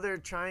 Yeah. Now they're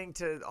trying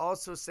to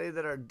also say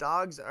that our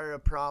dogs are a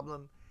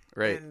problem.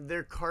 Right. And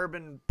their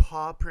carbon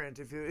paw print,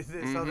 if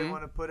that's how they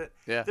want to put it.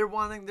 Yeah. They're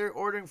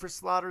ordering for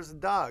slaughters of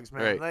dogs,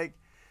 man. Right. Like,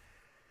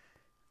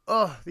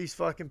 oh, these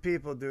fucking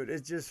people, dude.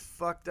 It's just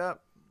fucked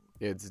up.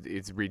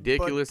 It's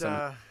ridiculous.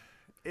 But,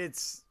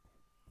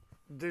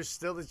 there's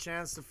still the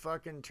chance to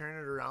fucking turn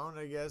it around,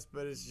 I guess,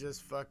 but it's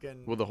just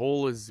fucking. Well, the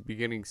hole is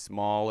getting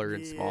smaller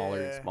and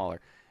smaller and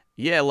smaller.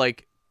 Yeah,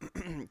 like,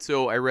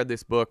 so I read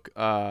this book,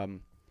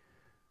 The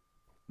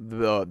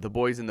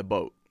Boys in the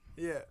Boat.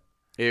 Yeah.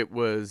 It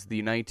was the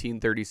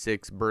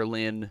 1936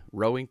 Berlin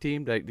rowing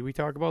team. Did we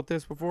talk about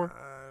this before?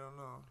 I don't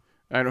know.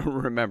 I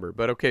don't remember.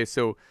 But okay,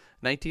 so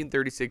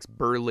 1936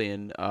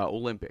 Berlin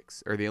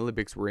Olympics, or the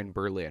Olympics were in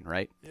Berlin,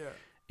 right? Yeah.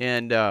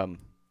 And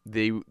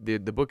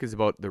the book is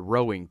about the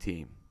rowing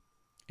team.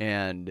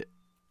 And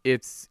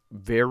it's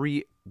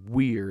very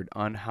weird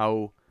on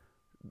how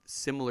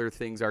similar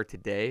things are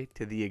today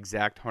to the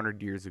exact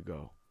 100 years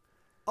ago.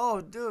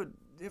 Oh, dude.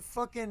 It's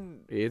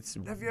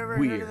have you ever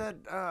weird.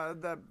 heard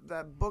of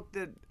that book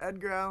that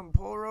Edgar Allan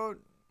Poe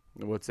wrote?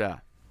 What's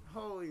that?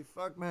 Holy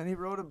fuck, man! He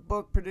wrote a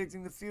book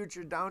predicting the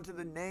future down to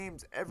the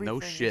names.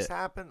 Everything just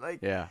happened.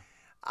 Like, yeah,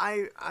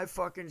 I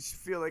fucking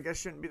feel like I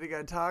shouldn't be the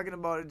guy talking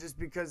about it just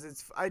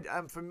because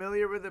I'm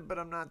familiar with it, but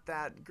I'm not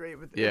that great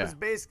with it. Yeah. It was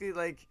basically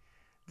like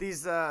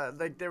these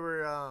like they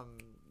were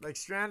like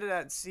stranded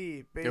at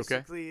sea,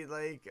 basically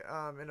like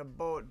in a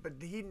boat. But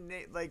he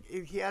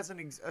has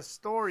a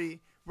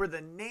story where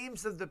the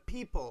names of the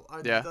people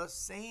are the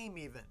same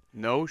even.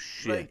 No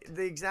shit. Like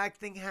the exact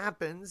thing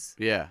happens.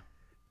 Yeah.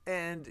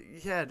 And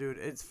yeah, dude,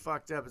 it's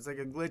fucked up. It's like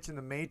a glitch in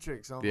the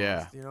Matrix almost.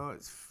 Yeah. You know,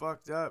 it's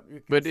fucked up.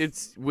 But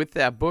it's with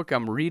that book,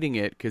 I'm reading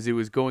it because it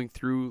was going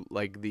through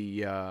like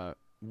the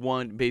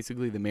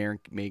basically the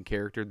main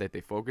character that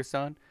they focused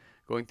on,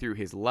 going through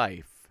his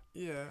life.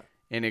 Yeah.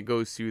 And it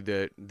goes through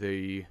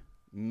the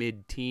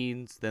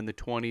mid-teens, then the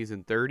 20s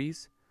and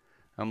 30s.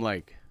 I'm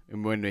like,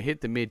 and when it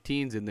hit the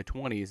mid-teens and the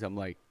 20s, I'm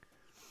like,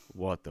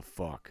 what the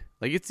fuck?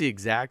 Like, it's the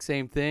exact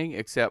same thing,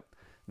 except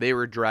they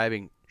were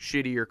driving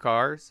shittier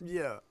cars.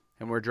 Yeah.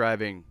 And we're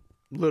driving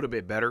a little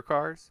bit better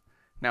cars.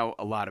 Now,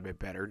 a lot of bit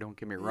better, don't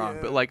get me wrong,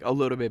 but like a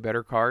little bit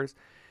better cars.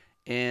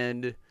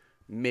 And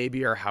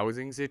maybe our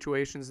housing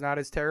situation's not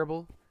as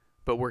terrible,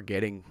 but we're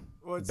getting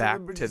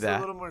back to that. A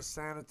little more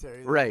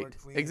sanitary. Right.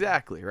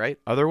 Exactly, right?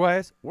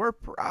 Otherwise, we're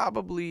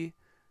probably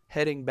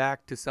heading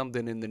back to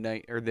something in the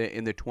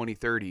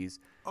 2030s.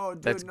 Oh,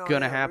 dude, that's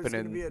gonna happen. It's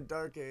gonna be a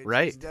dark age.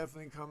 Right. It's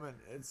definitely coming.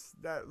 It's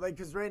that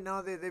because right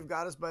now they've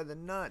got us by the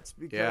nuts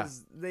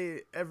because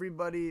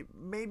everybody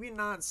maybe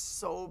not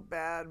so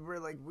bad where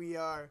like we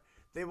are.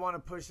 They want to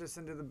push us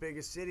into the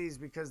biggest cities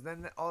because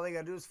then all they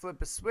gotta do is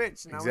flip a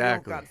switch. Now we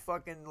don't got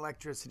fucking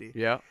electricity.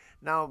 Yeah.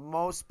 Now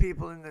most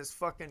people in this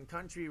fucking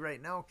country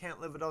right now can't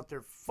live without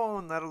their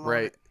phone, let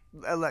alone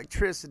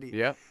electricity.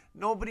 Yeah.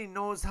 Nobody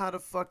knows how to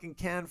fucking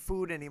can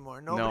food anymore.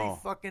 Nobody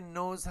fucking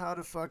knows how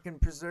to fucking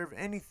preserve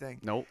anything.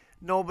 Nope.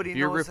 Nobody knows. If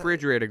your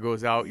refrigerator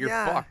goes out, you're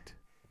fucked.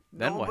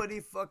 Then Nobody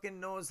fucking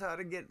knows how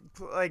to get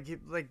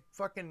like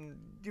fucking.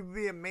 You'd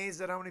be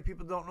amazed at how many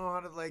people don't know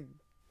how to like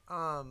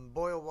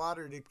boil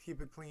water to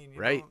keep it clean.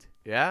 You know?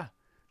 Yeah.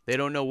 They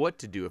don't know what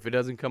to do if it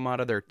doesn't come out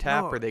of their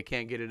tap or they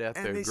can't get it at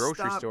the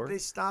grocery store. They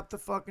stop the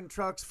fucking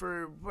trucks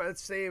for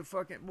let's say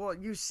fucking. Well,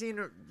 you've seen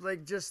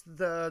like just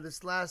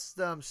this last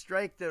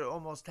strike that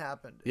almost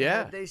happened.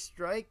 Yeah. Had they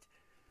striked,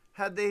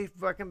 had they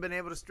fucking been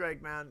able to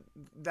strike, man,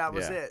 that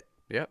was it.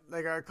 Yep.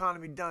 Like our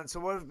economy done. So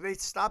what if they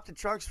stopped the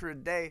trucks for a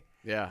day?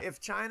 Yeah. If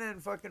China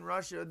and fucking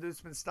Russia,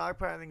 that's been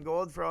stockpiling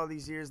gold for all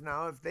these years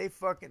now, if they've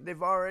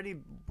already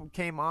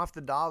came off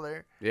the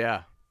dollar.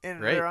 Yeah.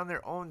 And they're on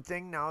their own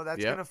thing now.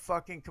 That's gonna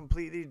fucking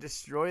completely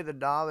destroy the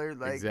dollar.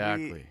 Like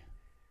exactly.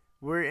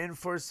 We're in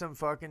for some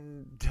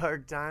fucking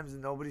dark times,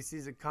 and nobody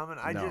sees it coming.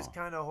 I just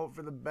kind of hope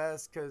for the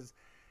best, because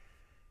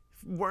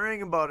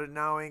worrying about it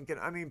now ain't gonna.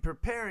 I mean,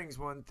 preparing's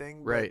one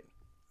thing, but right?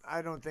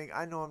 I don't think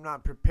I know I'm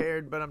not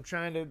prepared, but I'm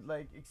trying to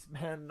like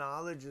expand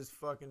knowledge as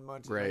fucking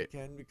much as I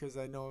can because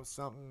I know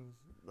something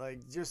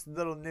like just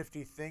little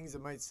nifty things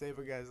that might save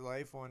a guy's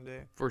life one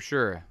day. For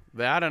sure.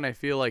 That, and I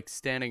feel like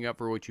standing up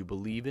for what you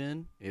believe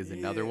in is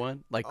another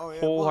one. Like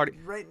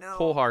right now,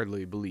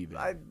 wholeheartedly believe in.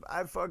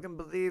 I fucking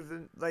believe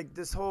in like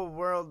this whole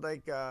world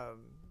like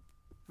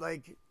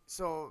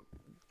so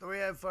the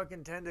way I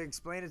fucking tend to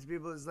explain it to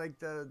people is like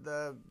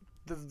the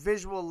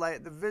visual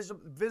light, the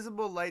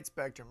visible light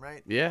spectrum,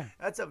 right? Yeah.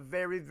 That's a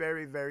very,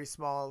 very, very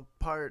small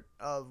part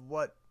of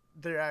what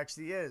there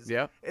actually is.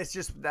 Yeah. It's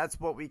just that's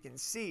what we can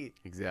see.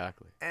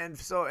 Exactly. And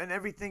so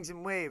everything's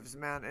in waves,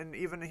 man. And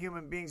even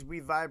human beings,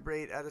 we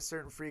vibrate at a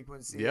certain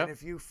frequency. Yep.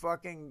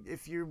 And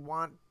if you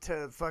want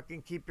to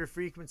fucking keep your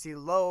frequency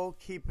low,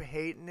 keep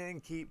hating it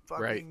and keep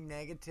fucking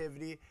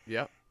negativity.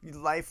 Yep.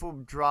 Life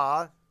will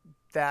draw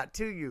that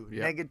to you.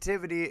 Yep.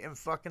 Negativity and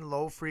fucking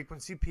low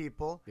frequency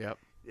people. Yep.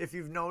 If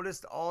you've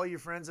noticed, all your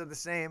friends are the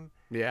same.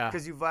 Yeah.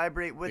 Because you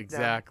vibrate with them.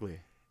 Exactly.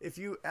 If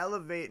you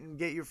elevate and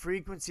get your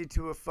frequency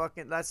to a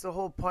fucking, that's the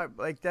whole part.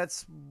 Like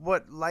that's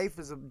what life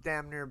is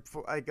damn near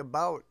like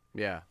about.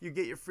 Yeah. You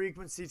get your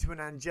frequency to an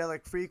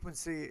angelic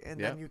frequency, and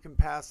Yep. then you can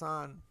pass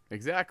on.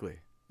 Exactly.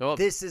 Well,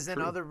 this is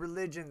in other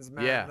religions,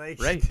 man. Yeah.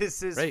 Like, right.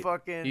 This is right.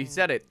 fucking. You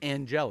said it,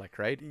 angelic,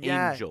 right?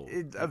 Yeah. Angel.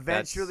 Like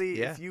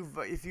Eventually,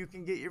 if you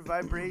can get your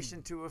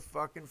vibration to a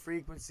fucking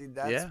frequency,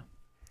 that's. Yeah.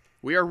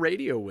 We are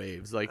radio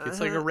waves. Like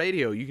it's like a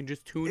radio. You can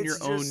just tune your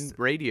own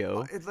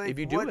radio it's like if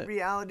you do what it.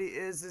 reality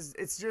is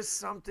it's just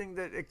something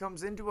that it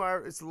comes into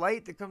it's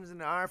light that comes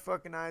into our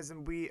fucking eyes,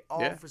 and we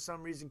all for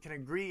some reason can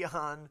agree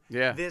on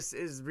this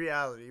is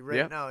reality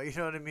right now. You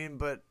know what I mean?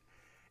 But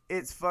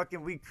it's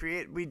fucking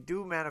we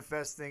do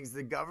manifest things.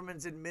 The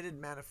government's admitted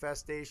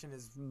manifestation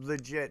is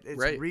legit.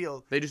 It's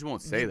real. They just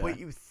won't say that. What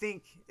you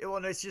think,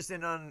 well, it's just in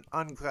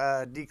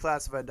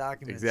declassified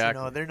documents. Exactly.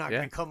 You know, they're not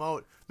gonna come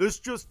out. This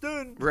just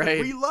in. Right.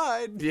 We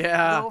lied.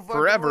 Yeah. No fucking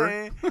forever.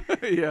 way.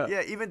 Yeah.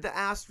 Yeah. Even the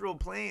astral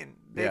plane.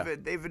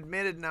 They've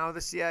admitted now.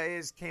 The CIA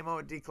has came out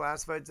with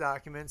declassified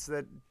documents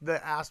that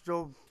the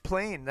astral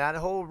plane, that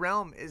whole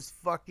realm, is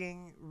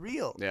fucking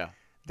real. Yeah.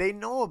 They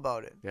know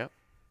about it. Yep.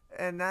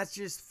 And that's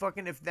just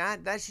fucking, if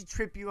that should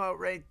trip you out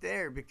right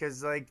there,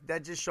 because like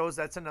that just shows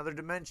that's another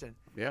dimension.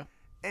 Yeah.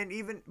 And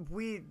even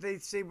they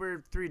say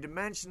we're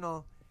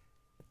 3-dimensional.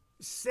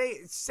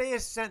 Say a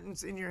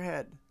sentence in your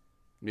head.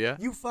 Yeah.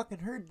 You fucking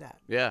heard that.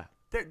 Yeah.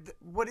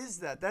 What is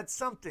that? That's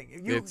something.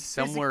 It's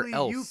somewhere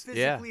else. You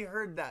physically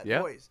heard that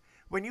voice.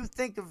 When you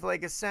think of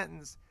like a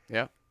sentence.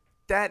 Yeah.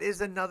 That is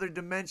another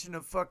dimension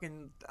of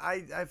fucking.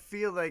 I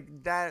feel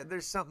like that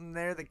there's something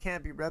there that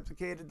can't be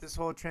replicated. This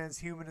whole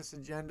transhumanist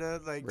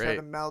agenda, like try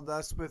to meld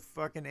us with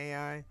fucking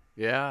AI.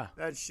 Yeah.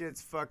 That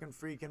shit's fucking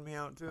freaking me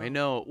out too. I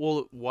know.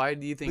 Well, why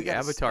do you think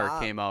Avatar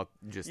came out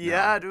just now?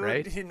 Yeah, dude.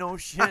 Right? You know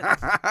shit.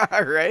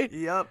 Right?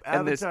 Yep.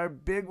 Avatar,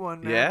 big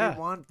one, man. Yeah.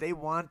 They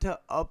want to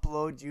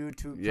upload you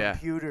to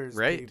computers.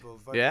 Right. People.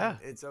 Fucking, yeah.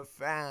 It's a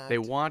fact. They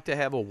want to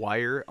have a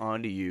wire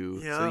onto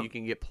you so you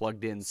can get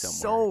plugged in somewhere.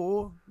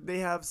 So they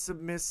have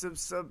submissive what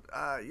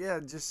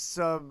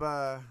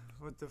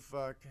the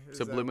fuck?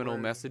 Subliminal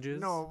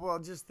messages? No, well,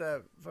 just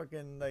that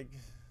fucking, like,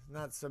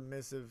 not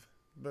submissive,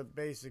 but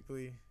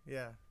basically,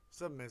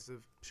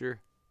 submissive.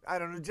 Sure. I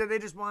don't know. They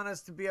just want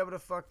us to be able to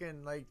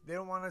fucking, like, they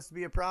don't want us to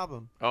be a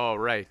problem. Oh,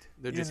 right.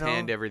 They'll just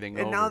hand everything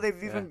over. And now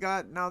they've even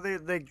got,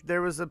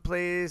 there was a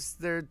place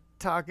they're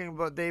talking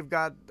about, they've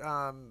got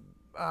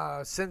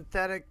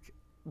synthetic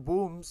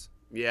wombs.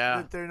 Yeah.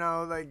 That they're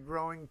now, like,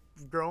 growing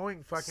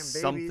fucking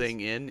babies.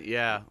 Something in,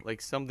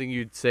 like something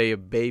you'd say a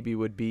baby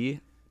would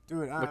be.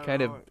 Dude, what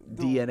kind of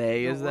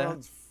DNA is that? The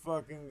world's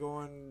fucking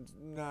going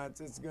nuts.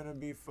 It's gonna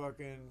be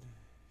fucking,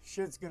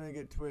 shit's gonna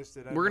get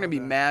twisted. We're gonna be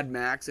Mad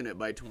Maxing it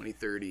by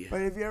 2030.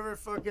 But have you ever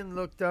fucking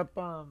looked up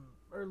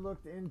or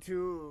looked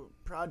into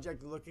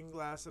Project Looking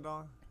Glass at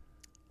all?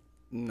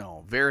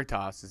 No,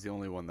 Veritas is the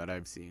only one that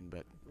I've seen,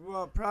 but.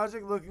 Well,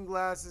 Project Looking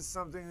Glass is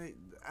something that,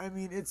 I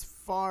mean, it's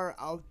far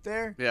out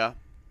there. Yeah.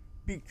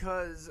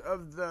 Because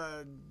of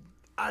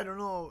I don't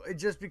know,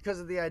 just because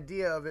of the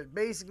idea of it.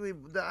 Basically,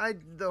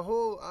 the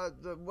whole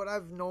what I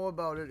know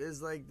about it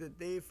is like that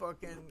they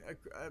fucking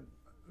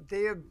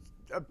they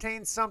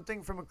obtained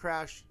something from a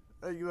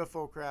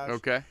UFO crash.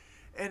 Okay.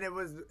 And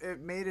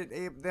it made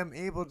them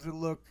able to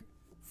look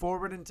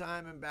forward in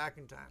time and back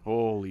in time.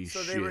 Holy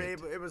shit. So they were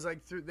able. It was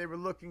like they were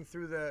looking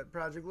through the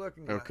Project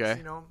Looking Glass. Okay.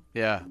 You know.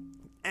 Yeah.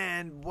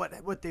 And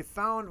what they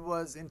found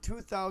was in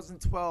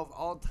 2012,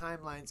 all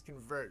timelines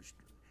converged.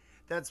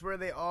 That's where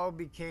they all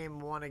became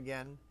one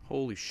again.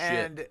 Holy shit.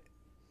 And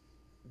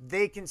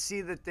they can see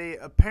that they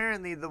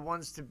apparently the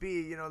ones to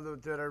be,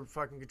 that are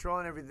fucking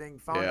controlling everything,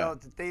 found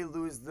out that they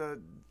lose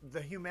the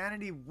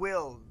humanity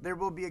will. There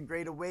will be a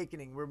great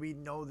awakening where we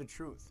know the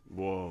truth.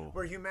 Whoa.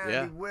 Where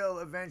humanity will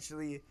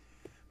eventually,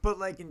 but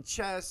like in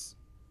chess,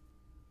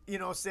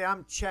 say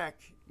I'm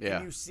check Yeah.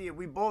 And you see it.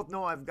 We both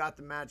know I've got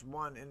the match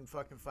won in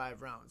fucking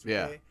 5 rounds.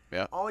 Yeah. Okay?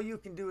 Yeah. All you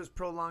can do is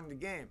prolong the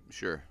game.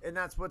 Sure. And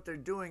that's what they're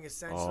doing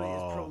essentially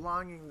is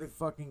prolonging the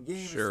fucking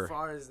game Sure. as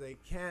far as they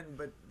can.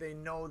 But they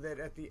know that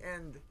at the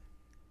end,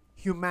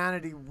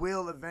 humanity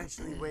will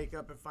eventually wake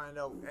up and find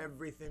out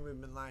everything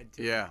we've been lied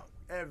to. Yeah. About.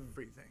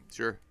 Everything.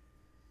 Sure.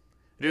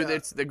 Dude, Yeah.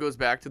 that goes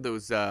back to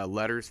those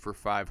letters for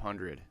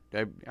 500.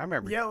 I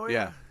remember. Yeah, well,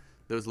 yeah.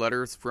 Those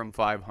letters from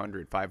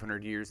 500.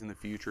 500 years in the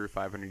future,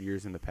 500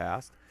 years in the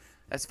past.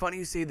 That's funny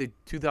you say the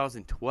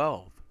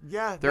 2012.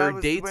 Yeah. There that are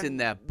was dates when- in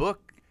that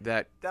book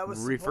that was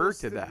refer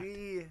supposed to that.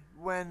 Be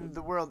when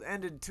the world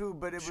ended too,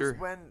 but it Sure. was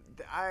when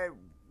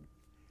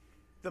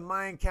the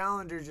Mayan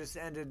calendar just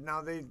ended.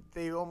 Now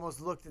they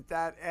almost looked at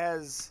that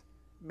as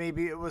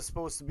maybe it was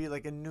supposed to be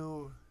like a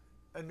new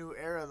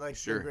era, like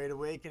Sure. the Great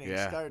Awakening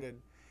Yeah.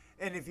 started.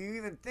 And if you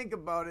even think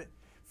about it,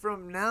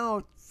 from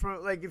now,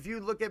 like if you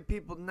look at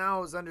people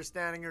now's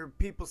understanding or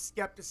people's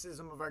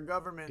skepticism of our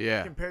government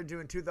Yeah. compared to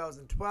in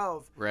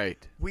 2012,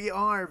 Right. we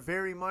are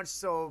very much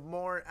so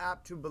more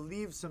apt to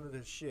believe some of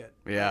this shit.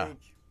 Yeah.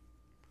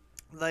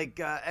 Like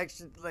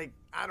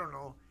I don't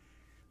know.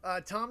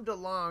 Tom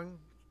DeLonge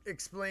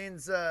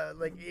explains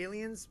like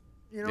aliens.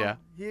 You know, Yeah.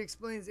 he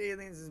explains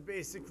aliens is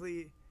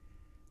basically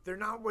they're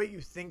not what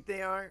you think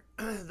they are.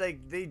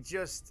 Like they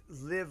just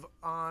live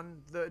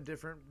on the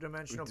different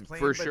dimensional plane.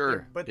 For but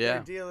sure. But Yeah.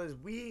 their deal is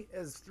we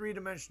as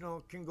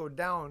 3-dimensional can go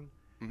down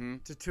Mm-hmm.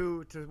 to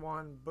 2 to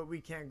 1, but we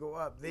can't go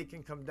up. They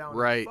can come down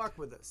Right. and fuck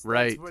with us.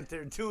 Right. That's what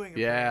they're doing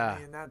Yeah.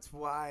 apparently, and that's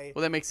why.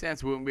 Well, that makes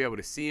sense. We wouldn't be able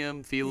to see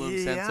them, feel them,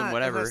 sense Yeah, them,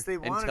 whatever, unless they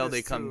wanted until us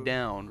they come to.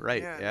 down.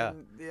 Right. Yeah.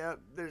 and,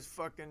 there's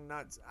fucking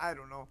nuts. I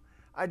don't know.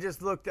 I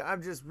just looked.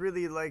 I've just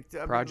really liked.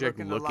 I've been Project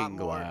looking a lot Looking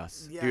more.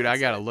 Glass. Yeah, Dude, I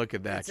it's gotta a- look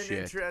at that it's shit.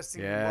 an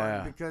interesting Yeah.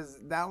 one because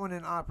that one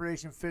in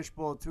Operation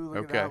Fishbowl too. Look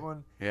at Okay. that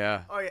one.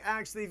 Yeah. Oh yeah,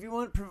 actually, if you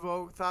want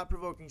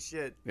thought-provoking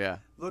shit, Yeah.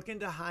 look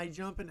into High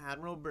Jump and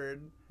Admiral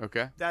Byrd.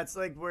 Okay. That's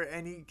like where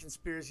any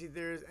conspiracy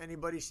theories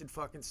anybody should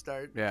fucking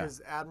start. Yeah. Because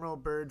Admiral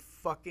Byrd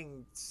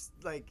fucking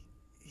like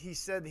he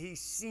said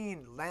he's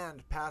seen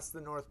land past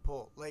the North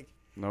Pole. Like.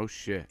 No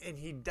shit. And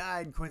he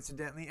died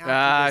coincidentally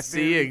after this.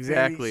 See, very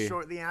exactly.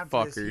 shortly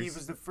after this. He Fuckers.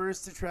 was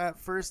the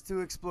first to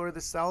explore the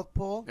South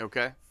Pole,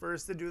 Okay.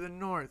 first to do the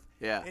North.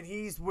 Yeah. And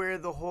he's where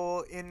the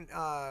whole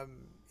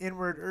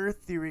inward Earth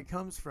theory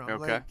comes from.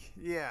 Okay. Like,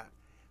 yeah.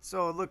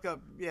 So look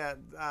up,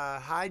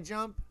 High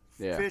Jump,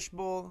 Yeah.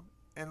 Fishbowl,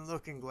 and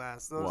Looking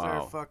Glass. Those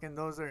Wow.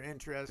 those are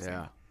interesting.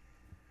 Yeah.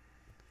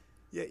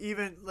 Yeah,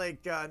 even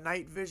like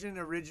night vision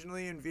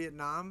originally in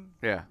Vietnam.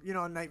 Yeah. You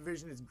know, night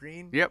vision is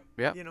green. Yep.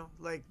 Yep. You know,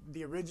 like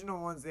the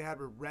original ones they had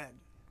were red,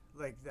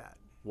 like that.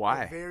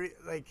 Why? Like very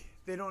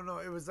they don't know.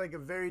 It was like a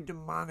very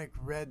demonic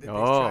red that they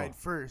Oh. tried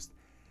first.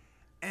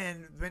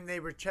 And when they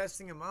were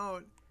testing them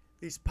out,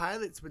 these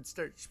pilots would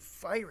start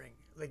firing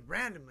like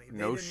randomly. They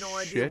No had no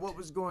idea shit. what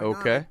was going on.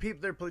 Okay.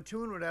 Like, their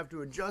platoon would have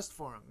to adjust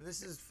for them.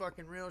 This is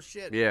fucking real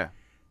shit. Yeah.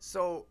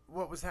 So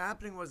what was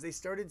happening was they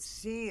started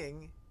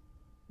seeing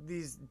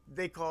these,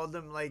 they called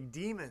them like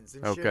demons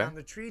and shit Okay. on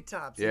the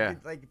treetops. Yeah. You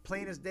could, like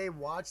plain as day,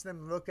 watch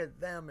them, look at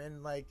them,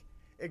 and like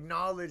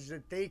acknowledge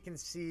that they can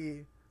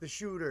see the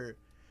shooter.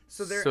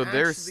 So there's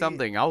there's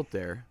something out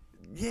there.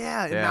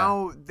 Yeah, and Yeah.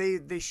 now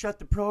they shut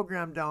the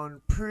program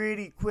down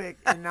pretty quick,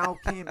 and now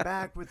came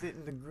back with it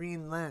in the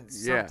green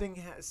lens. Yeah.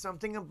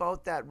 Something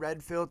about that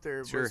red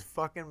filter Sure. was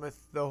fucking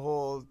with the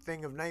whole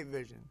thing of night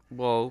vision.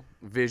 Well,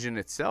 vision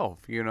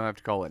itself. You don't have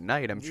to call it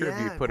night. I'm sure if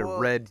you Yeah, put well, a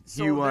red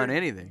so hue on there-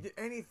 anything.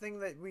 anything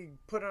that we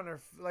put on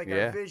our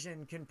Yeah. our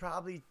vision can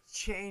probably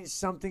change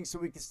something, so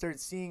we can start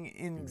seeing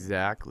in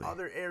Exactly.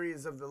 other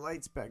areas of the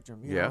light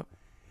spectrum. You Yep. know?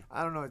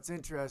 I don't know. It's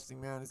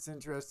interesting, man. It's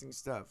interesting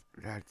stuff.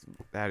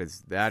 That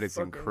is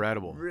Fucking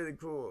incredible. Really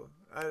cool.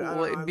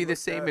 Well, it'd be the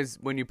same as. as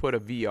when you put a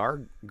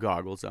VR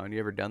goggles on. You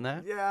ever done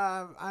that?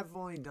 Yeah, I've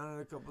only done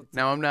it a couple times.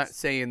 Now, I'm not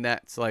saying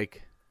that's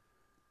like,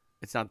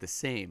 it's not the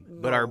same,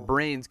 but our No.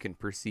 brains can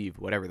perceive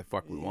whatever the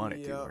fuck we want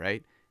it to, Yeah.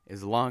 right?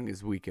 As long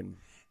as we can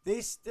They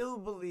still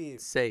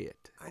believe. say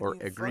it or I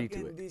mean, agree to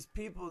fucking it. These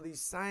people,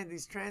 these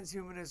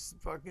transhumanist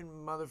fucking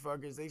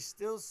motherfuckers, they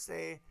still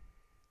say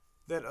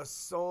that a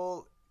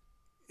soul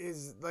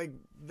is like,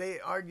 they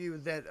argue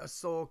that a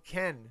soul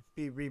can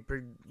be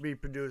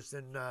reproduced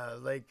and a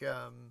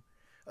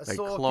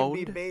soul can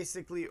be cloned?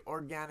 basically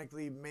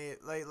organically made,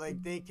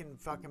 like they can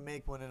fucking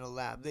make one in a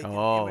lab. They can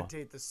Oh.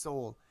 imitate the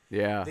soul.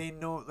 Yeah. They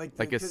know like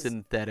Like a 'cause-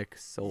 synthetic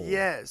soul.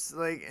 Yes,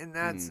 like, and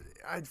that's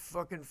I'd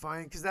fucking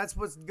find, because that's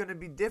what's gonna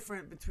be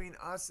different between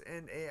us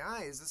and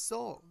AI is the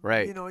soul.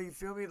 Right. You know, you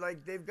feel me?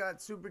 Like they've got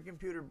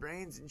supercomputer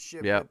brains and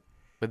shit. Yep.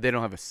 But they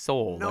don't have a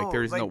soul. No, like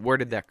there's no. like, Where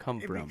did that come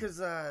but from? because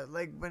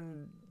like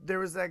when there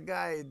was that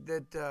guy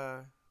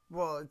that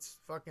well, it's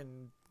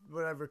fucking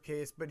whatever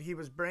case, but he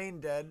was brain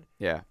dead.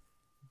 Yeah.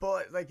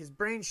 But like his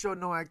brain showed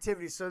no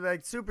activity, so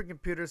like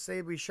supercomputers,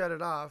 say we shut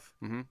it off,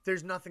 Mhm.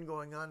 there's nothing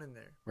going on in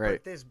there. Right.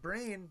 But this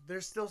brain,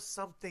 there's still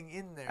something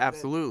in there.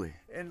 Absolutely.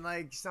 And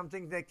like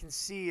something that can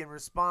see and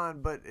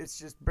respond, but it's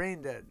just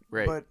brain dead.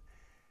 Right. But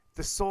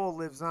the soul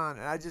lives on.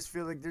 And I just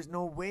feel like there's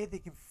no way they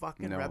can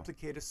fucking No.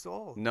 replicate a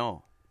soul.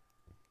 No.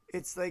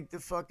 It's like the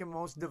fucking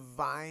most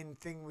divine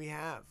thing we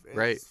have. It's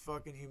Right.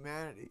 fucking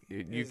humanity.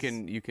 You It's-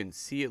 you can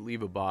see it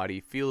leave a body,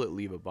 feel it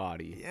leave a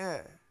body.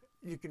 Yeah.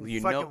 You can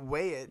You fucking know-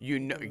 weigh it. You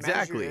know can measure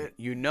exactly. it.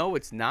 You know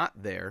it's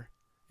not there,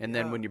 and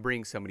then Yeah. when you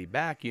bring somebody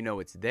back, you know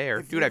it's there.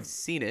 If Dude, you- I've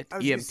seen it. I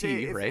was gonna EMT,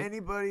 say, if right?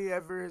 anybody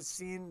ever has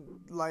seen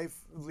life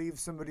leave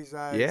somebody's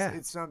eyes, Yeah.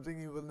 it's something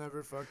you will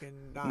never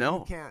fucking not. No.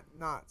 You can't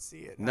not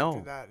see it No.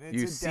 after that. And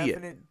You it's a see it.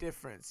 definite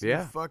difference.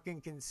 Yeah. You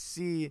fucking can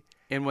see.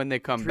 And when they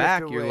come drift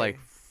back, you're away. like,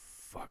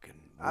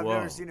 fucking. I've whoa.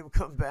 never seen him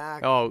come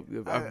back. Oh,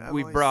 I've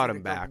we've only brought seen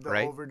him a couple back, of the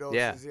right?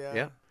 overdoses,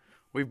 yeah.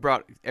 We've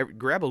brought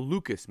grab a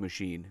Lucas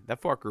machine.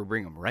 That fucker will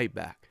bring them right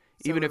back,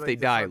 So even if like they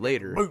the die fucking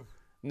later. boom.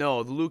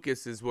 No, the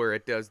Lucas is where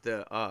it does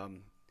the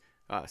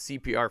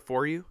CPR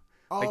for you.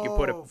 Like you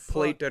put a Oh,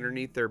 plate fuck.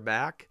 underneath their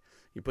back,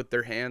 you put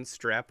their hands,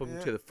 strap them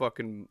Yeah. to the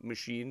fucking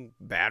machine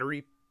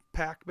battery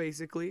pack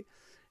basically,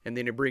 and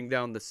then you bring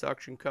down the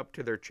suction cup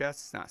to their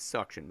chest. It's not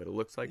suction, but it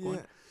looks like one.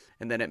 Yeah.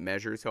 And then it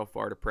measures how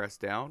far to press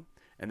down,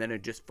 and then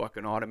it just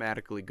fucking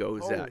automatically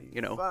goes at Holy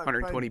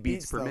 120 probably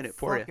beats per the minute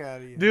for you, fuck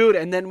outta you. dude.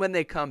 And then when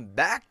they come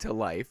back to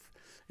life,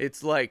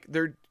 it's like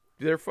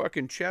their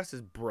fucking chest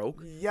is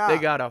broke. Yeah. They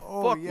got a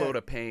Oh, fuckload yeah.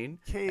 of pain,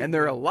 Caveman. and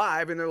they're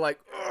alive, and they're like,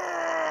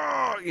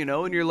 "Ugh,"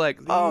 and you're like,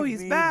 oh, Leave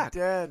he's me back.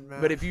 dead,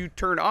 man. But if you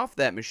turn off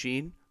that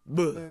machine,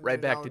 right they're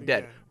back out to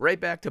dead, again. right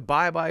back to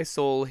bye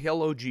soul,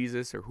 hello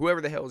Jesus, or whoever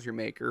the hell's your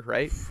maker,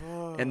 right?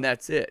 And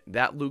that's it.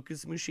 That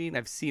Lucas machine,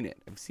 I've seen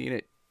it. I've seen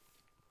it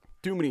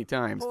too many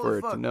times Holy for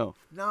it fuck. to know.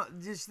 Now,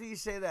 just that you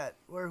say that,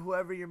 where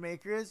whoever your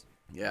maker is.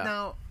 Yeah.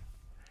 Now,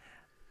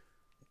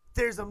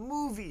 there's a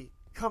movie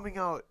coming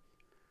out,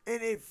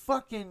 and it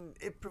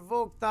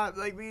provoked thought.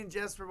 Like me and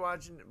Jess were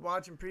watching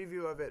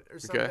preview of it or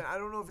something. Okay. I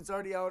don't know if it's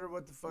already out or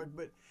what the fuck,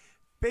 but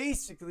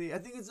basically, I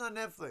think it's on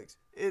Netflix.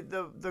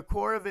 The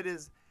core of it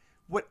is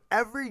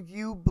whatever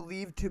you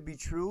believe to be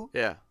true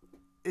Yeah,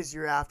 is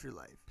your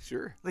afterlife.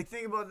 sure. Like,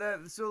 think about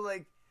that. So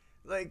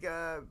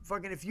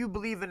fucking, if you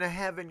believe in a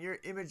heaven, your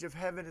image of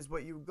heaven is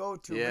what you go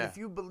to. Yeah. But if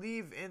you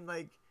believe in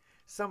like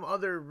some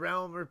other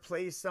realm or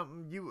place,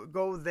 something, you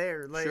go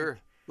there. Like, Sure.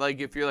 Like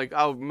if you're like,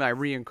 oh, my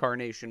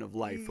reincarnation of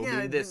life will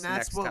yeah, be this and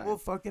that's next what time. will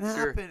fucking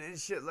Sure. happen and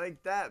shit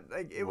like that.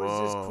 Like, it was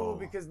just cool Whoa.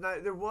 because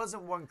there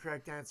wasn't one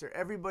correct answer.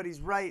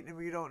 Everybody's right and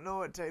we don't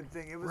know it type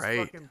thing. It was Right.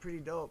 fucking pretty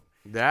dope.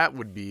 That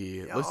would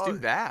be. Yeah, Let's do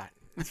that.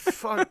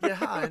 Fuck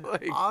yeah. And,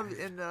 Like-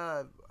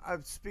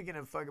 I'm speaking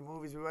of fucking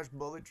movies. We watched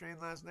Bullet Train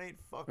last night.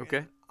 Fucking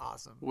Okay.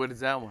 awesome. What is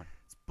that one?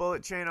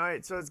 Bullet Train. All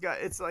right, so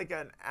it's like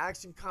an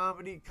action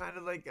comedy, kind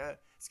of like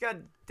it's got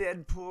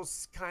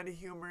Deadpool's kind of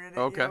humor in it.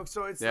 Okay. You know?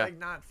 So it's Yeah. like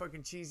not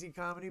fucking cheesy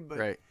comedy, but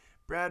Right.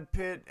 Brad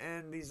Pitt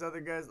and these other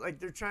guys, like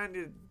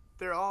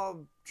they're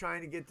all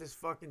trying to get this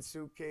fucking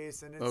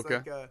suitcase, and it's Okay.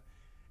 like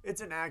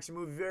it's an action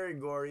movie, very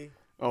gory,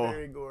 Oh,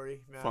 very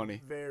gory, man.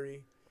 funny.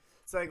 Very.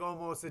 It's like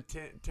almost a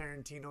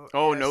Tarantino.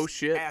 Oh, no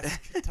shit.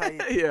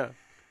 Type. Yeah.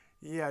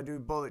 Yeah,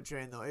 dude, Bullet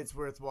Train though, it's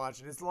worth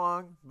watching. It's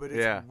long, but it's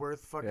Yeah.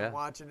 worth fucking Yeah.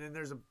 watching. And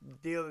there's a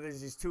deal.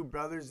 There's these two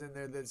brothers in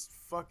there that's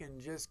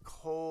fucking just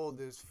cold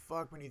as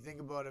fuck when you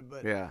think about it.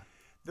 But Yeah.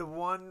 the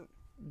one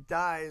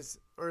dies,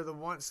 or the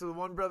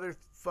one brother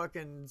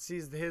fucking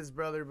sees his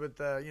brother, but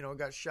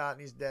got shot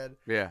and he's dead.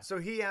 Yeah. So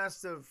he has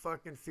to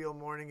fucking feel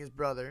mourning his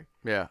brother.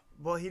 Yeah.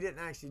 Well, he didn't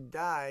actually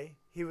die.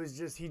 He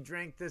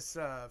drank this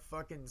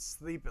fucking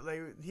sleep.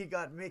 Like, he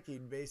got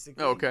Mickey'd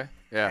basically. Oh, okay.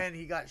 Yeah. And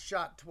he got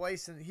shot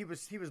twice, and he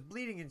was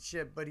bleeding and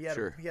shit. But he had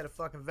Sure. a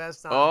fucking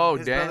vest on. Oh,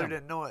 his damn. brother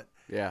didn't know it.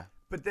 Yeah.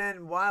 But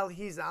then while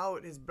he's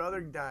out, his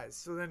brother dies.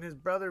 So then his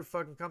brother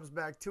fucking comes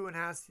back too and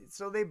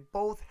so they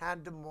both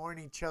had to mourn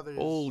each other.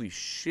 Holy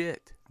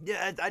shit.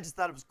 Yeah, I just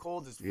thought it was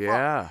cold as fuck.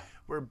 Yeah.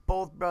 Where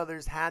both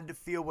brothers had to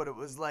feel what it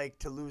was like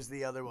to lose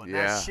the other one.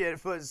 Yeah. That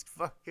shit was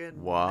fucking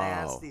Wow.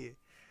 nasty.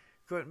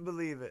 Couldn't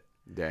believe it.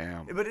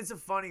 Damn. But it's a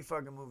funny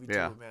fucking movie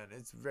Yeah. too, man.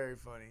 It's very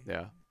funny.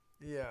 Yeah.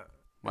 Yeah.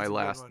 My it's a good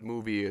last one.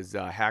 movie is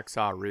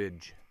Hacksaw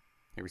Ridge.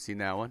 Ever seen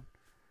that one?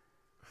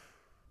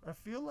 I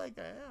feel like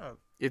I have.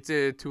 It's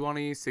a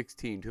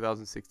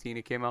 2016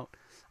 it came out.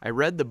 I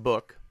read the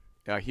book,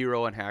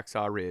 Hero and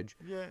Hacksaw Ridge.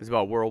 Yeah. It's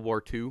about World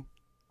War II.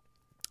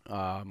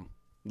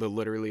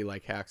 Literally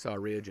like Hacksaw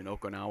Ridge in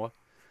Okinawa.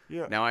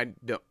 Yeah. Now I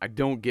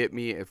don't get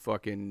me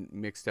fucking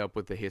mixed up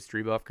with the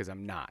history buff because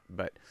I'm not.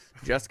 But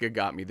Jessica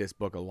got me this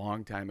book a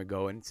long time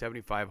ago, and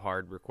 75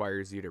 hard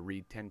requires you to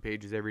read 10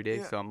 pages every day.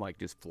 Yeah. So I'm like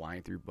just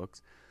flying through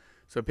books.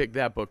 So I picked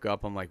that book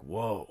up. I'm like,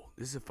 whoa,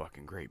 this is a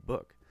fucking great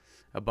book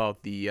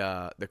about the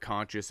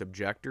conscientious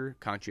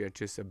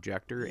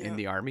objector Yeah. in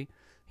the army.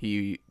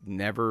 He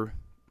never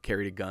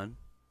carried a gun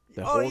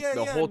the Oh, whole yeah,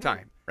 yeah, whole dude.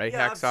 time, right?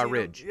 Yeah, I've Hacksaw seen him.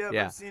 Ridge. Yeah,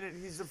 Yeah. I've seen it.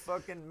 He's a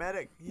fucking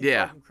medic. He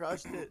Yeah. fucking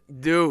crushed it. The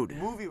Dude,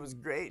 movie was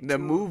great. the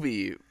too.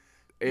 movie.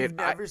 You've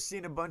never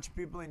seen a bunch of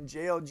people in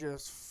jail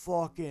just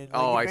fucking. Like,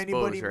 Oh, if I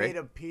anybody suppose, right? made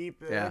a peep,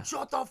 they're Yeah. like,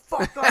 shut the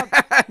fuck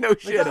up. no Like,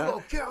 shit, I huh?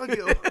 will kill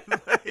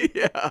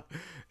you.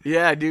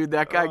 yeah, dude,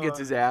 that guy gets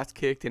his ass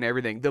kicked and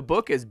everything. The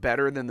book is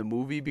better than the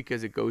movie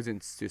because it goes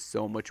into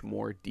so much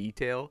more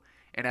detail,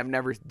 And I've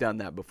never done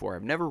that before.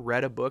 I've never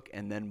read a book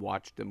and then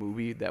watched a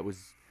movie that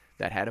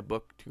had a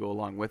book to go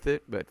along with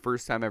it. But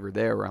first time ever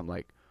there where I'm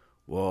like,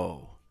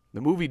 whoa.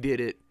 The movie did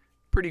it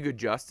pretty good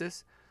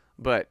justice,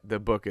 but the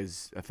book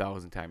is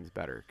 1,000 times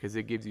better because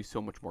it gives you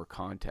so much more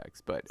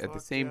context. But at the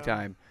same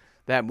time,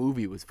 that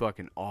movie was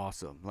fucking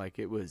awesome. Like,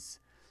 it was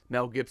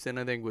Mel Gibson,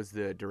 I think, was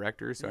the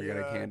director, so I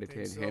gotta hand it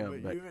to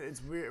him. But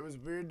it's weird. It was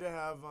weird to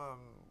have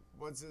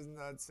what's his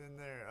nuts in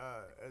there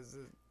as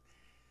a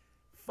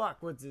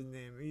what's his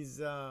name? He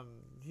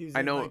was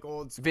I in know, like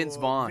old school. Vince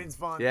Vaughn.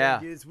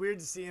 Yeah, it's weird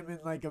to see him in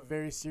like a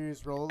very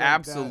serious role. Like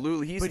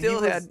absolutely,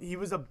 that. He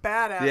was a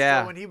badass.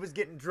 Though, when he was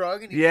getting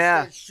drugged and he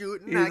was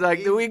shooting. He's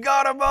like, we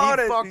got him on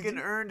it. He fucking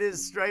earned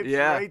his stripes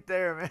right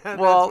there, man.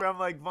 Well, that's where I'm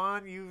like,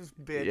 Vaughn, you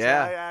bitch.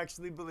 Yeah. I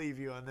actually believe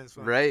you on this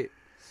one. Right.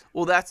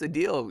 Well, that's the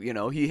deal, you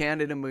know. He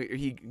handed him,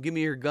 give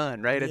me your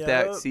gun, right, at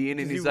that scene,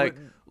 and he's like, a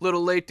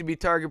little late to be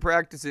target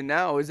practicing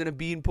now, isn't a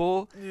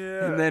beanpole?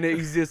 Yeah. And then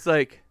he's just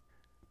like,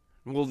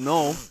 well,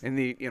 no, and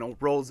he,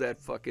 rolls that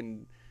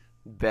fucking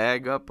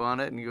bag up on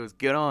it, and he goes,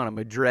 get on, I'm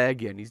gonna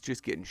drag you, and he's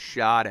just getting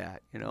shot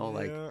at,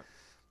 like,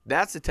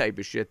 that's the type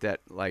of shit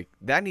that, like,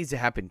 that needs to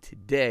happen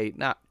today,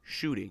 not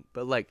shooting,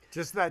 but, like,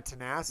 just that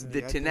tenacity.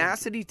 The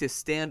tenacity to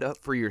stand up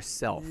for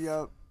yourself.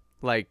 Yep.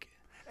 Like.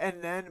 And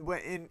then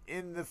when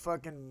in the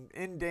fucking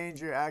in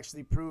danger,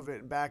 actually prove it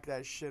and back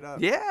that shit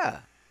up. Yeah.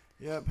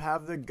 Yep.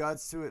 Have the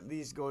guts to at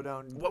least go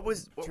down. What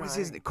was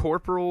his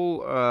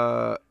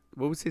corporal?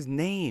 What was his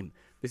name?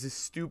 This is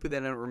stupid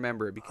that I don't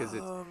remember it because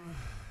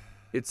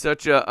it's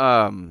such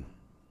a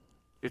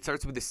It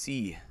starts with a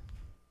C.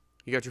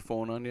 You got your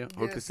phone on you?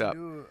 Hook us up.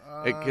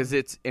 Because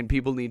and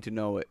people need to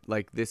know it.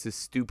 Like, this is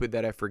stupid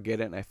that I forget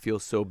it, and I feel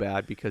so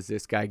bad because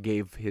this guy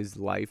gave his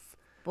life.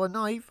 Well,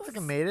 no, he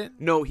fucking made it.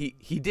 No,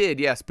 he did,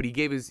 yes, but he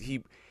gave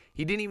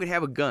he didn't even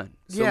have a gun.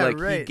 So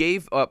he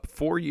gave up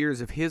 4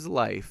 years of his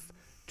life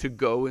to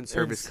go and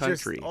serve his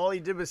country. All he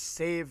did was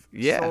save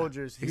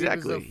soldiers.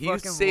 Exactly. He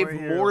saved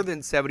more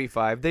than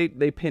 75.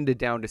 They pinned it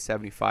down to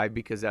 75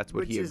 because that's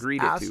what he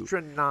agreed to.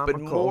 Astronomical.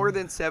 But more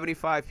than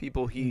 75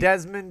 people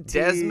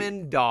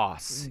Desmond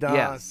Doss.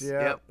 Yes.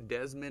 Yep.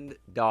 Desmond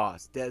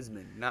Doss.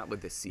 Desmond, not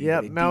with the C.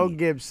 Yep. Mel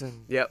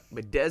Gibson. Yep.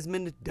 But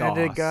Desmond Doss.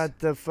 And it got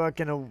the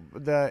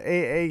the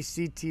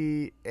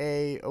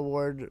AACTA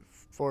award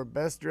for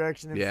Best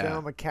Direction in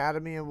Film,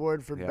 Academy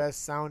Award for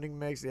Best Sounding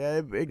Mix.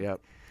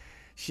 Yep.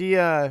 She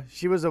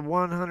was a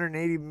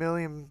 180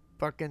 million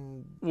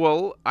fucking.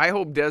 Well, I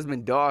hope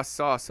Desmond Doss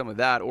saw some of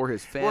that or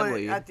his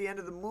family. Well, at the end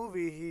of the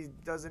movie, he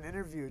does an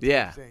interview.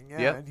 Thing.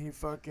 And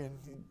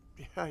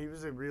he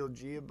was a real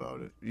G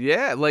about it.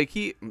 Yeah, like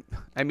his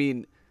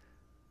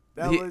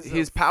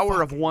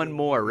power of one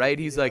more, right?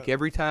 He's like,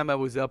 every time I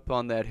was up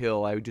on that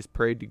hill, I just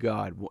prayed to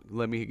God,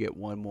 let me get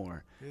one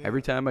more. Yeah.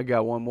 Every time I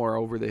got one more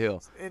over the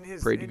hill,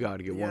 prayed to God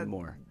to get one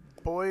more.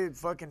 Boy,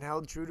 fucking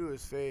held true to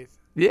his faith.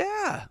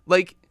 Yeah,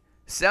 like.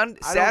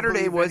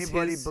 Saturday was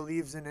anybody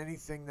believes in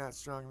anything that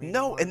strongly.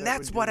 No, and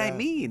that's what I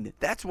mean.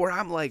 That's where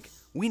I'm like,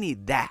 we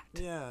need that.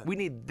 Yeah. We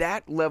need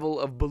that level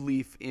of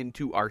belief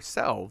into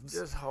ourselves.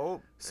 Just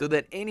hope. So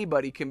that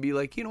anybody can be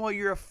like, you know what,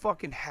 you're a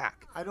fucking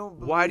hack.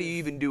 Why do you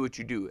even do what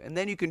you do? And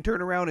then you can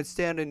turn around and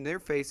stand in their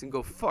face and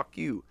go, fuck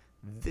you.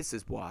 This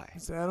is why.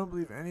 So I don't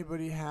believe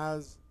anybody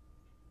has.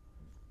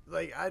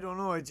 Like, I don't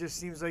know. It just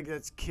seems like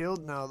that's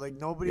killed now. Like,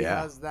 nobody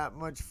has that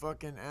much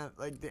fucking,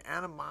 the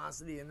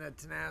animosity and that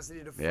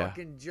tenacity to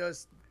fucking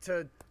just,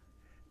 to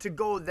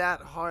go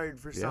that hard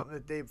for something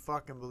that they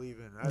fucking believe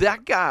in.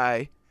 That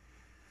guy,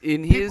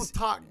 people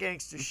talk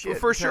gangster shit.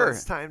 For sure.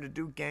 It's time to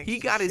do gangster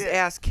shit. He got his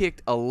ass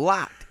kicked a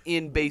lot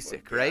in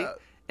basic, right?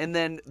 And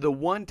then the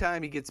one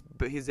time he gets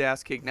his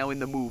ass kicked, now in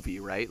the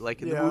movie, right?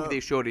 Like, in the movie they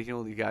showed it, he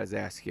only got his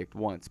ass kicked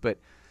once. But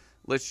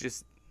let's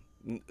just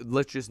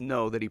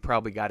know that he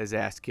probably got his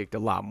ass kicked a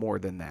lot more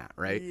than that,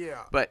 right?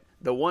 Yeah. But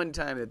the one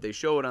time that they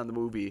show it on the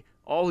movie,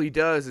 all he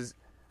does is,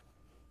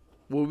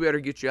 well, we better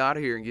get you out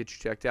of here and get you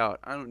checked out.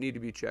 I don't need to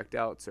be checked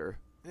out, sir.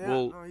 Yeah,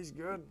 well, no, he's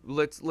good.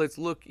 Let's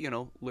look,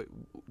 do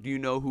you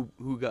know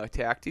who got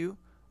attacked you?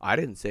 I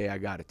didn't say I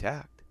got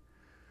attacked.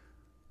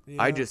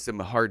 Yeah. I just am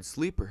a hard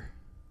sleeper.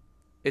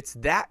 It's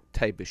that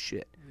type of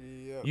shit.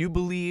 Yeah. You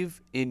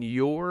believe in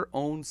your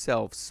own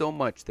self so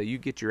much that you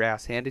get your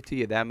ass handed to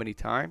you that many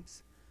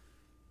times,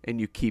 and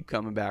you keep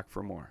coming back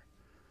for more.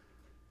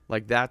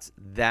 Like, that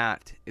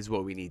is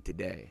what we need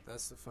today.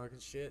 That's the fucking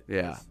shit.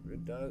 Yeah. We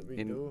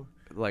do.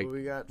 Like,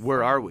 but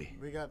where are we?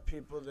 We got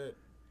people that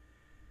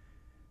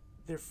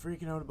they're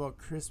freaking out about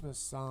Christmas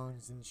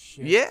songs and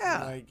shit.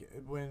 Yeah. Like,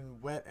 when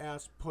Wet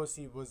Ass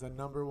Pussy was a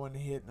 #1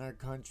 hit in our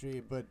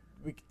country, but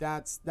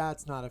that's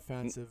not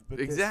offensive. But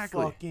this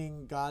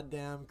fucking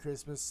goddamn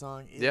Christmas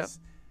song is...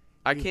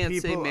 I can't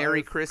say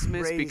Merry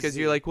Christmas crazy. Because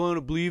you're like, well, I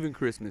don't believe in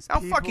Christmas.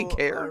 I don't fucking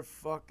care. People are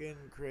fucking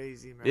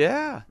crazy, man.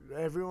 Yeah.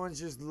 Everyone's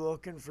just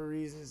looking for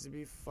reasons to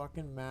be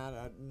fucking mad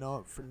at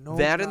no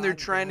and they're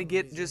trying to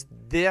get just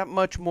that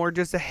much more,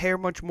 just a hair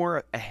much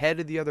more ahead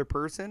of the other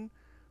person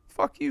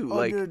fuck you. Oh,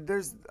 like, dude,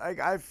 there's like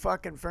I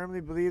fucking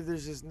firmly believe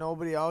there's just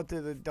nobody out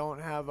there that don't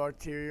have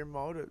ulterior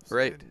motives.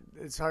 Right.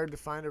 It's hard to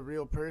find a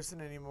real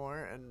person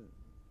anymore, and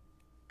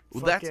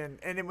well, fucking,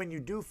 and then when you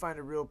do find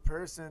a real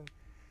person,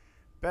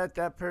 bet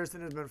that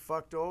person has been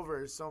fucked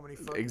over so many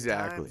fucking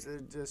Exactly. times.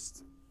 It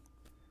just,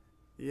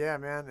 yeah,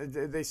 man,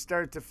 they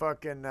start to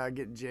fucking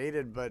get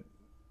jaded, but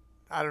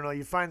I don't know.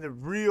 You find the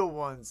real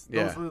ones.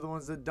 Those Yeah. are the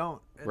ones that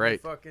don't. And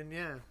Right. Fucking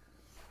yeah.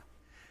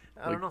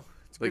 I Like- don't know.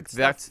 It's like good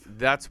stuff.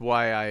 that's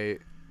why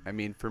I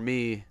mean, for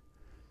me,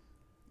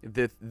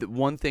 the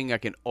one thing I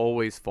can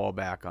always fall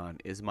back on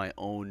is my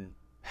own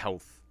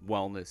health,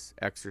 wellness,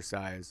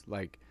 exercise,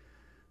 like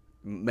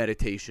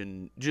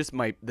meditation, just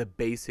the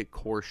basic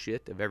core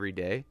shit of every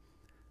day.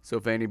 So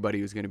if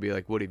anybody was going to be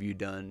like, what have you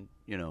done,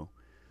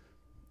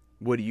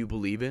 what do you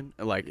believe in,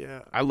 like,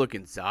 Yeah. I look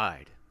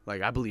inside,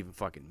 like, I believe in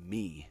fucking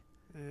me.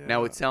 Yeah.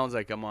 Now it sounds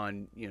like I'm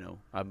on,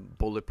 I'm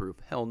bulletproof.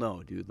 Hell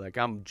no, dude. Like,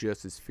 I'm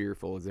just as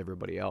fearful as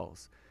everybody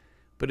else.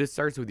 But it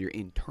starts with your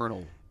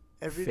internal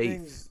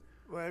everything's faith.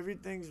 well,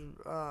 everything's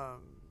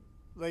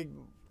like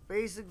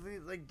basically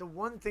like the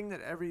one thing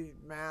that every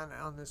man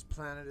on this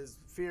planet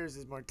fears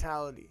is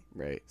mortality.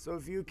 Right. So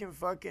if you can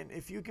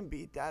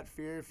beat that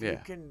fear,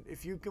 Yeah.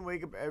 if you can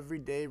wake up every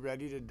day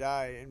ready to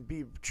die and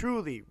be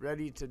truly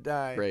ready to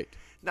die, Right.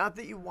 not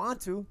that you want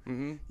to,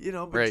 Mm-hmm.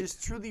 but Right.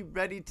 just truly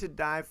ready to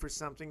die for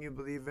something you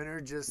believe in, or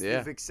just Yeah.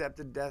 you've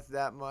accepted death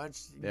that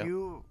much, Yeah.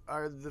 you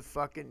are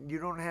you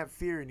don't have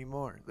fear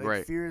anymore. Like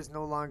Right. fear is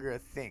no longer a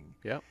thing.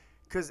 Yep.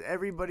 Because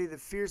everybody that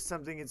fears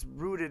something, it's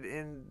rooted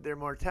in their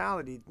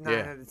mortality 9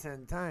 Yeah. out of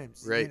 10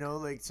 times. Right.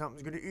 Like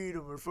something's going to eat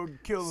them or fucking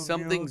kill them.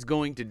 Something's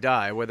going to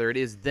die, whether it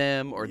is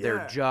them or their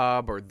Yeah.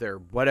 job or their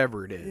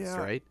whatever it is, Yeah.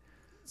 right?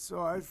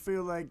 So I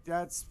feel like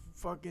that's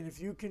fucking, if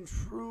you can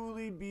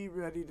truly be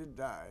ready to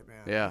die,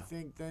 man. Yeah. I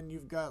think then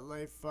you've got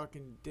life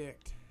fucking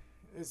dicked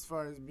as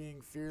far as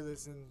being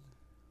fearless and.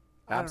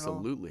 I don't know.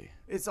 Absolutely.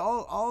 It's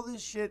all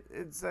this shit.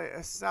 It's like a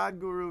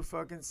Sadhguru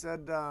fucking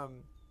said.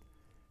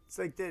 It's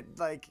like that.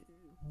 Like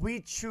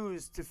we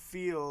choose to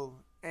feel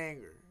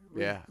anger.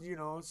 Yeah.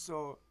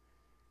 So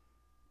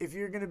if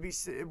you're gonna be,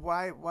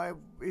 why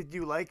do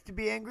you like to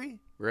be angry?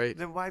 Right.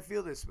 Then why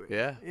feel this way?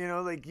 Yeah.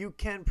 Like you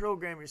can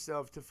program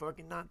yourself to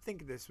fucking not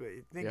think this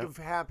way. Think Yep. of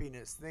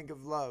happiness. Think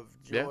of love,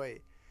 Yeah.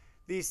 joy,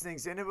 these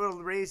things, and it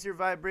will raise your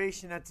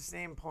vibration at the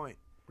same point.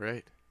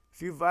 Right.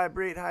 If you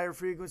vibrate higher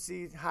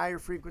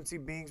frequency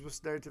beings will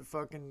start to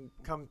fucking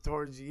come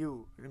towards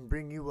you and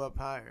bring you up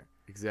higher.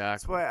 That's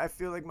Exactly. why I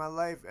feel like my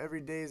life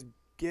every day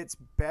gets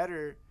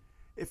better.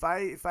 If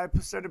I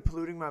started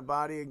polluting my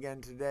body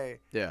again today,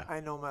 Yeah. I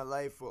know my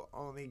life will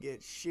only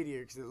get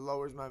shittier because it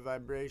lowers my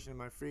vibration,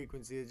 my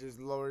frequency. It just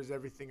lowers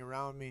everything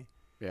around me.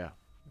 Yeah.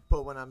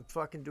 But when I'm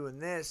fucking doing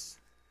this,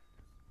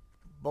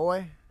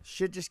 boy,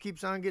 shit just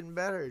keeps on getting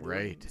better. Dude.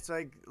 Right. It's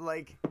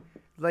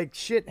like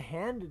shit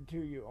handed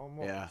to you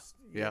almost. Yeah.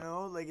 You Yep.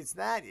 know, like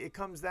it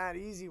comes that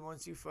easy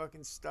once you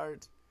fucking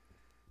start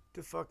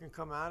to fucking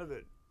come out of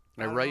it.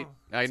 I don't write.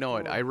 know. I It's know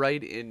it. cool. I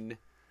write in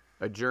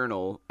a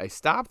journal. I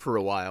stopped for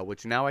a while,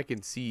 which now I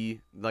can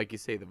see, like you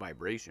say, the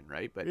vibration,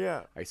 right? But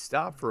Yeah. I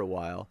stopped for a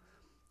while.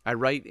 I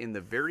write in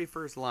the very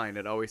first line.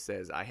 It always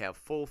says, "I have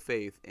full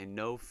faith and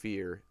no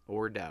fear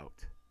or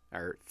doubt,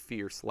 or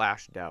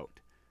fear/doubt.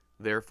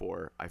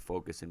 Therefore, I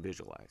focus and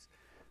visualize."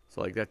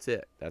 So, like, that's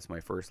it. That's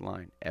my first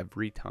line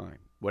every time.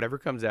 Whatever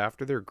comes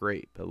after, they're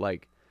great. But,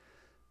 like,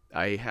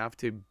 I have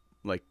to,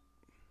 like,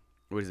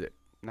 what is it?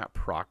 Not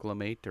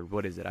proclamate, or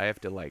what is it? I have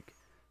to, like,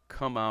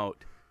 come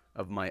out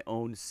of my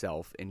own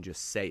self and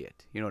just say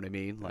it. You know what I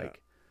mean? Yeah.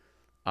 Like,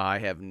 I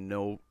have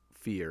no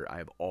fear. I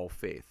have all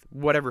faith.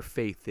 Whatever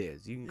faith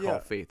is. You can call Yeah.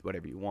 faith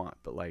whatever you want.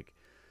 But, like,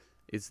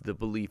 it's the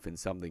belief in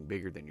something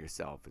bigger than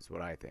yourself is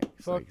what I think.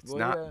 It's Fuck, like, it's well,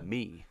 not yeah.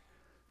 me.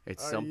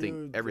 It's Are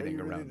something, everything are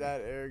you around really me.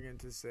 that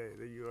arrogant to say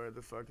that you are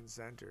the fucking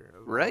center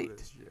of all Right.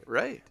 this shit?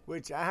 Right.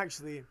 Which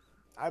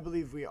I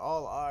believe we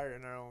all are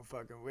in our own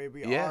fucking way.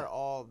 We Yeah. are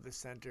all the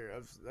center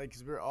of, like,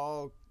 'cause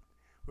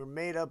we're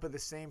made up of the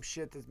same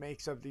shit that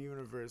makes up the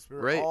universe.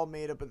 We're Right. all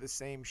made up of the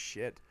same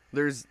shit.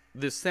 There's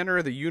the center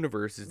of the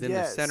universe is in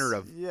the center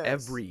of yes.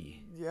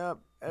 every. Yep.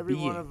 Every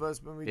one being. of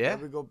us, when we Yeah.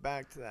 we go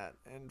back to that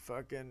and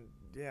fucking,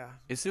 yeah.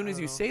 As soon I as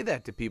don't you know. say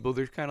that to people,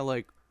 they're kind of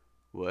like,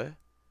 "What?"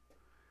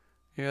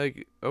 You're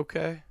like,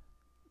 "Okay,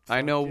 I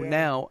Fuck know yeah.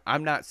 now.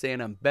 I'm not saying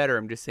I'm better.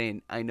 I'm just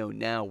saying I know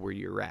now where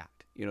you're at.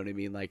 You know what I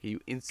mean? Like, you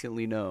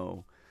instantly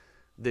know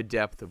the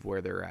depth of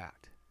where they're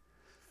at."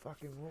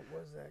 Fucking, what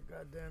was that?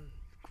 Goddamn.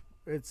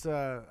 It's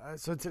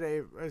so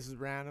today, this is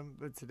random,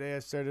 but today I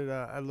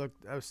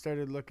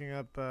started looking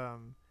up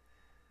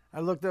I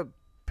looked up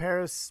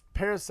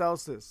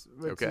Paracelsus,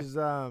 which Okay. is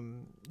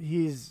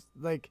he's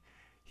like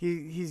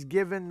he's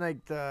given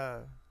like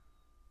the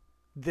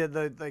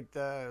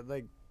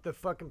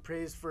fucking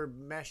praise for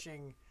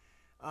meshing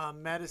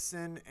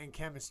medicine and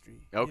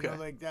chemistry. Okay.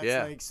 Like that's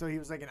Yeah. like, so he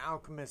was like an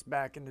alchemist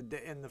back in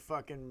the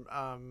fucking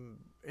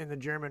in the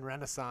German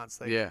Renaissance.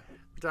 Like, Yeah,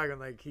 we're talking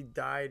like he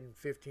died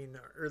in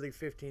early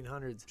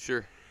 1500s.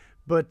 sure.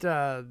 But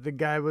the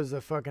guy was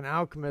a fucking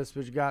alchemist,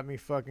 which got me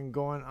fucking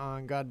going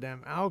on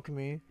goddamn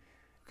alchemy.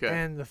 Okay.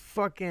 And the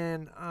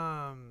fucking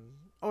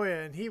oh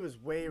yeah, and he was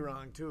way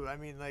wrong too. I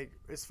mean, like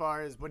as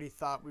far as what he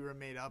thought we were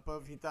made up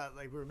of, he thought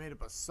like we were made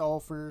up of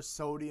sulfur,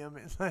 sodium,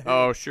 and like,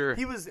 Oh, sure.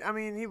 he was. I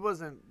mean, he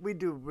wasn't. We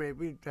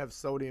have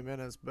sodium in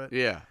us, but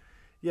Yeah.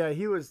 yeah,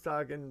 he was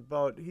talking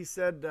about. He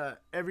said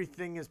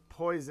everything is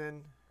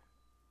poison.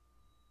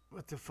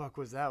 What the fuck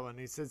was that one?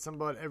 He said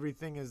something about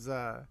everything is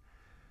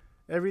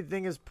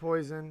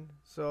poison.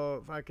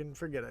 So if I can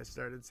forget, I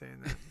started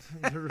saying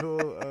that. The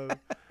rule of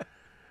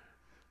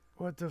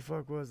what the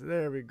fuck was it?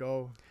 There we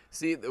go.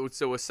 See,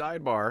 so a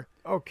sidebar.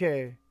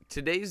 Okay.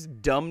 Today's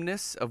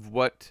dumbness of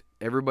what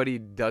everybody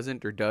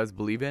doesn't or does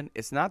believe in,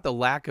 it's not the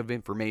lack of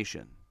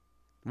information.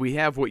 We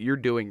have what you're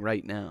doing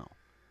right now.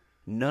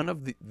 None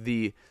of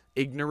the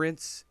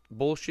ignorance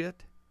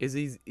bullshit is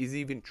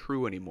even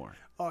true anymore.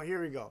 Oh,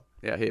 here we go.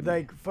 Yeah, hit me.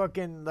 Like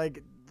fucking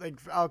like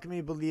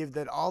alchemy believed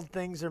that all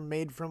things are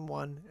made from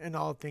one and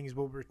all things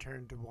will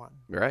return to one.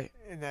 Right.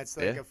 And that's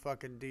like Yeah. a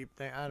fucking deep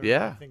thing. I don't Yeah.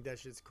 know. I think that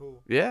shit's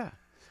cool. Yeah.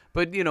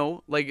 But, you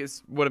know, like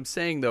it's what I'm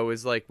saying, though,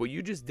 is like what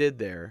you just did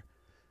there,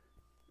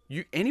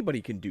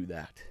 anybody can do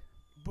that.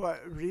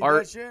 But read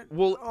Art- that shit?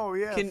 well, oh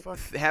yeah. Can fuck.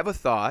 have a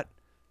thought,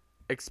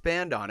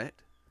 expand on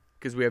it,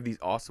 because we have these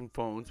awesome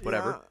phones,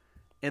 whatever,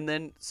 and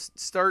then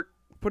start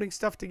putting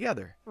stuff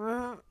together.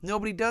 Yeah.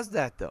 Nobody does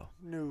that, though.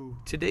 No.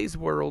 Today's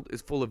world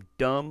is full of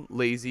dumb,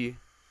 lazy,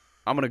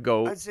 I'm going to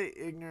go I'd say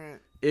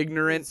ignorant.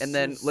 ignorant, It's and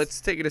then just-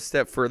 let's take it a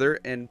step further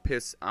and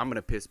I'm going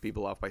to piss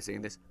people off by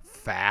saying this,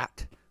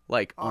 fat,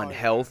 like Oh, yeah.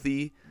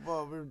 unhealthy.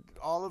 Well,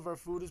 all of our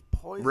food is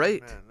poison,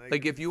 Right. man.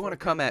 Like if you want to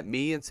come at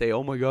me and say,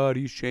 oh my God,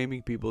 he's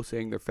shaming people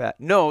saying they're fat.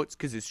 No, it's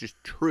because it's just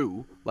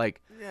true.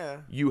 Like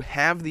Yeah. you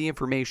have the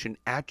information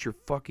at your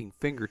fucking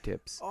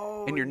fingertips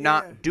Oh, and you're yeah.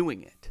 not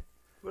doing it.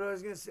 What I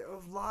was gonna say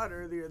a lot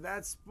earlier.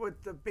 That's what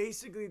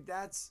basically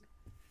that's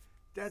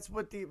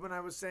what when I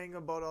was saying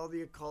about all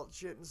the occult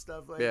shit and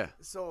stuff. Like, Yeah.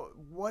 So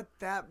what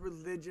that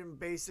religion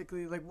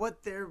basically, like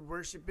what they're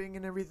worshiping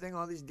and everything,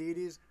 all these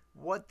deities,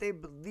 what they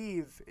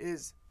believe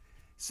is,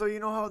 so you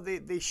know how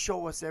they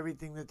show us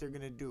everything that they're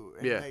gonna do.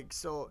 And Yeah. Like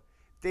so.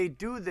 They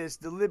do this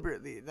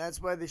deliberately. That's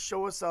why they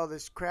show us all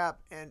this crap.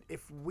 And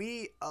if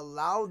we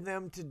allow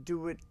them to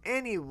do it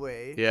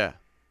anyway, Yeah.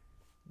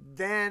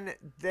 then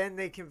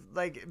they can,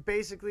 like,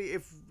 basically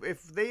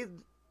if they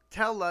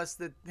tell us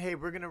that, hey,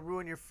 we're gonna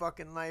ruin your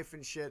fucking life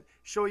and shit,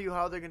 show you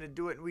how they're gonna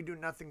do it, and we do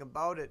nothing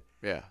about it,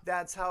 Yeah.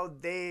 that's how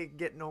they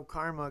get no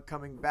karma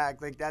coming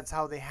back. Like, that's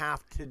how they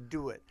have to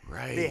do it.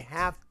 Right. They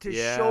have to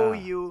Yeah. show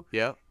you,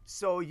 Yep.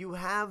 so you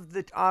have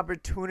the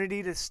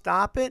opportunity to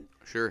stop it.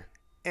 Sure.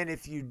 And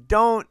if you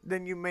don't,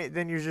 then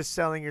you're just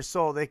selling your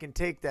soul. They can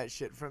take that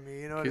shit from you.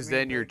 You know what I mean? Because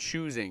then you're Like,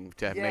 choosing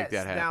to make yes,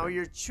 that happen. now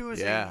you're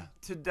choosing Yeah.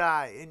 to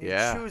die, and you're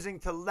Yeah. choosing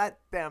to let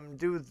them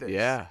do this.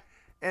 Yeah.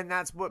 And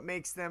that's what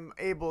makes them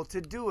able to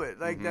do it.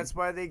 Like, Mhm. that's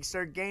why they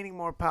start gaining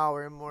more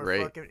power and more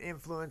Right. fucking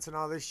influence and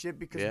all this shit,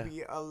 because Yeah.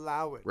 we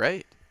allow it.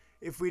 Right.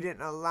 If we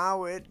didn't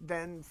allow it,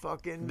 then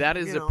fucking, That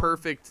is you know,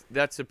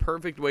 that's a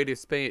perfect way to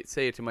say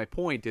it to my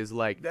point is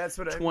like That's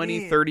what I 20,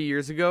 mean. 30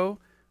 years ago,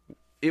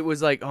 it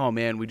was like, oh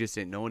man, we just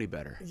didn't know any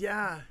better.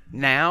 Yeah.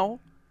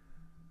 Now,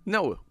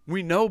 no,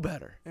 we know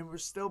better. And we're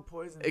still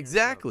poisoning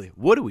Exactly.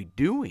 What are we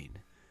doing?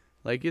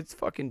 Like, it's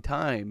fucking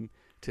time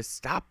to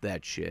stop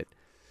that shit.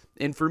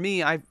 And for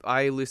me,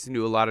 I listen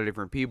to a lot of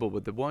different people,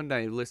 but the one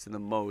I listen the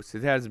most,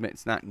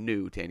 it's not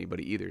new to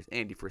anybody either, is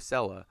Andy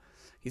Frisella.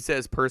 He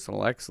says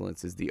personal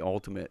excellence is the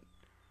ultimate.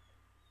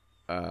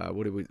 How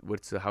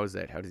is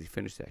that? How does he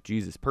finish that?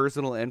 Jesus,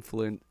 personal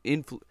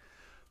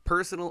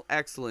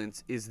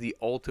excellence is the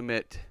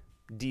ultimate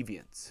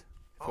deviance.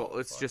 Well, Oh,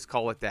 let's fuck. just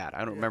call it that. I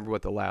don't Yeah. remember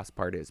what the last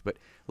part is, but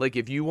like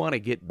if you want to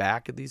get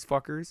back at these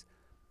fuckers,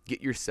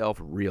 get yourself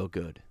real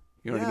good.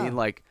 You know what I Yeah. mean?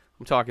 Like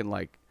I'm talking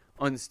like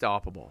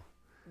unstoppable.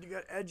 You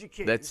got to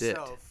educate That's it.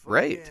 yourself.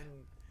 Right.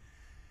 Fucking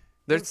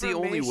That's the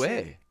only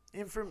way.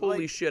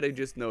 Holy like, shit! I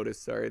just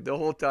noticed. Sorry, the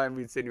whole time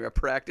we'd sitting here a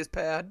practice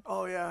pad.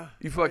 Oh yeah.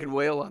 You fucking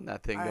wail on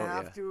that thing, I don't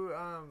have you?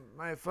 to,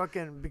 my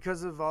fucking,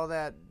 because of all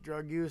that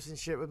drug use and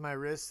shit with my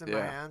wrists and my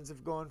Yeah. hands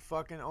of going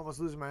fucking, almost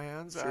losing my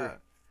hands.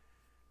 Sure.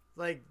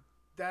 Like,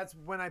 that's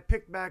when I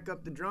picked back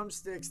up the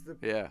drumsticks.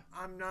 Yeah.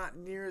 I'm not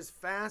near as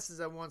fast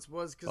as I once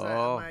was because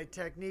Oh. my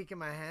technique in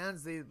my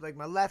hands, like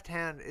my left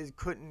hand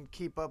couldn't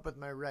keep up with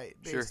my right,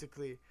 Sure.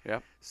 basically.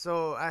 Yep.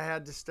 So I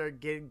had to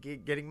start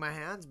getting my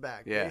hands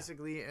back, Yeah.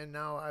 basically, and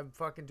now I'm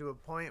fucking to a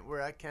point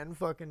where I can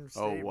fucking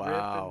Oh, stay wow.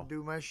 rip and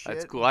do my shit.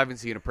 That's cool. I haven't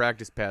seen a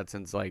practice pad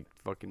since like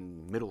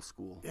fucking middle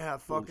school. Yeah, Holy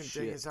fucking thing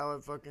shit. is how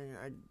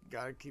I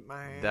gotta keep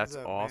my hands That's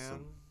up, awesome.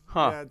 man.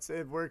 Huh. Yeah,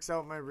 it works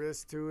out my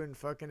wrist too, and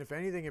fucking, if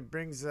anything, it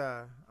brings,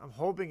 I'm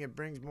hoping it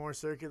brings more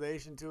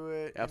circulation to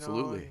it.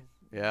 Absolutely.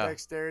 You know, Yeah.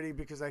 dexterity,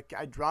 because I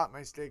drop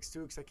my sticks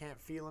too, because I can't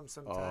feel them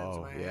sometimes,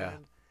 Oh, my yeah.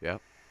 hand.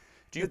 Yep.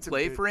 Do you It's a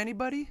play bit- for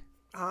anybody?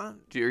 Huh?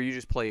 Or are you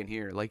just playing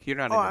here? Like you're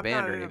not Oh, in a I'm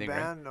band not or in anything, a right?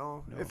 band,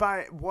 no. No. If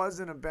I was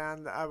in a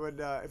band, I would,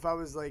 if I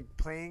was like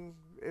playing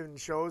in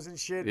shows and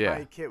shit, Yeah.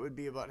 my kit would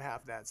be about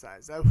half that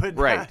size. I would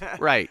Right.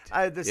 Right.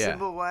 The Yeah.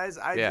 cymbal wise,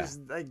 I Yeah. just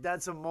like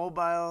that's a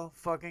mobile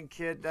fucking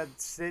kit that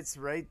sits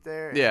right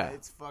there. And Yeah.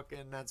 it's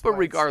fucking. That's. But why it's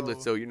regardless,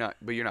 so, so you're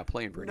not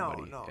playing for no,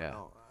 anybody. no, Yeah.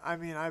 no. I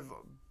mean,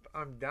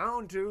 I'm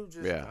down to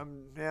just. Yeah.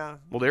 Yeah.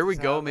 Well, there we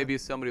just go. have Maybe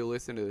somebody will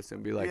listen to this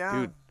and be like,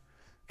 Yeah. dude,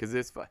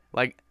 because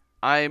like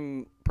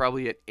I'm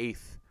probably at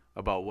eighth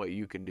about what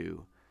you can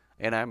do,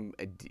 and I'm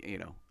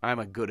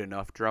a good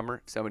enough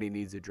drummer. If somebody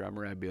needs a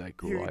drummer, I'd be like,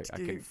 cool, Here, I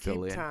can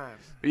fill keep in. time.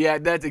 Yeah,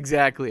 that's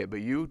exactly it.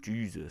 But you,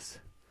 Jesus,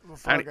 Well,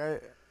 I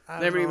fuck, I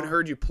never don't even know.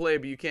 heard you play.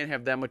 But you can't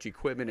have that much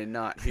equipment and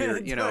not hear,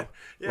 Yeah,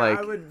 like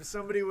I would.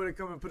 Somebody would have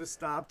come and put a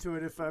stop to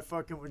it if I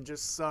fucking would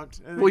just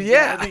sucked. I Well, think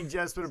yeah. I think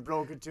Jess would have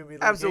broke it to me.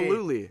 Like,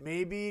 Absolutely. Hey,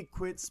 maybe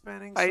quit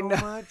spending I so know.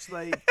 much.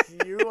 Like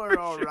you are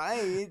all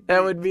right.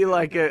 that would be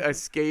like a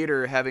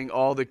skater having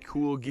all the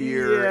cool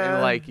gear Yeah.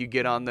 and like you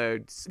get on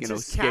the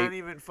just skate can't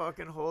even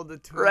fucking hold the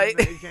tune. Right.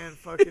 They can't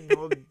fucking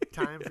hold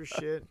time for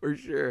shit. for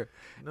sure.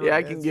 No, Yeah,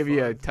 I can it's give you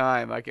a fun.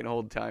 time. I can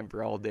hold time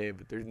for all day,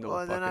 but there's no Well,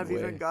 and fucking then I've way.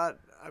 even got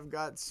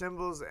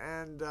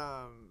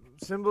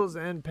cymbals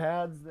and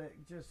pads that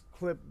just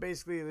clip.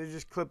 Basically, they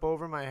just clip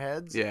over my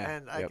heads. Yeah,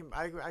 And yep.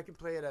 I can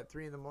play it at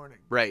 3 a.m.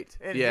 Right.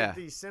 and Yeah. hit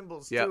these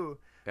cymbals Yep. too.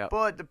 Yep.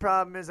 But the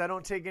problem is I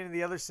don't take any of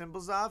the other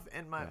cymbals off,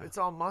 and it's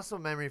all muscle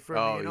memory for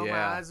Oh, me. You know, yeah.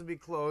 my eyes will be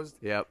closed,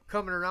 Yep.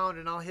 coming around,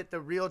 and I'll hit the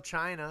real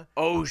China.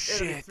 Oh It'll be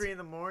shit. 3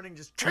 a.m.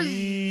 just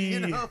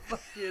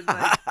fucking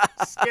like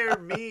scare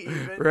me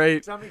even.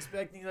 Right. So I'm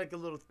expecting like a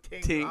little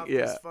ting, Ting, off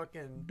yeah. this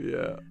fucking.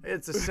 Yeah.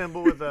 It's a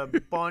cymbal with a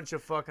bunch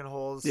of fucking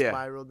holes Yeah.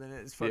 spiraled in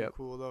it. It's fucking Yep.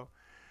 cool though.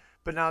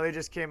 But now they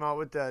just came out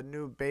with the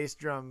new bass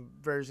drum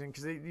version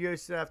because you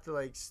used to have to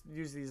like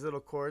use these little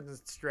cords and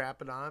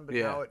strap it on, but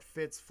Yeah. now it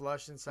fits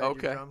flush inside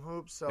Okay. your drum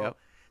hoops, so Yep.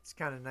 it's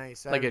kind of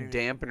nice. Like a I don't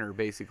even- dampener,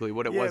 basically,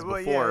 what it yeah, was well,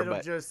 before. yeah, it'll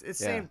But just it's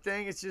yeah. same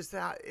thing. It's just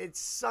that it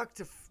sucked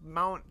to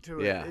mount to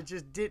it. Yeah. It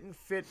just didn't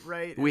fit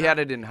right. we and had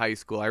it in high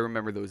school. I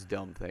remember those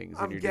dumb things,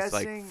 and I'm you're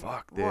guessing. just like,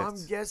 "Fuck this." Well,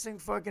 I'm guessing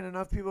fucking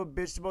enough people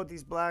bitched about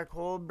these Black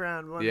Hole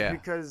brand ones Yeah.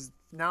 because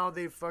now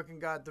they've fucking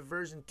got the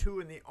version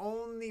 2, and the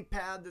only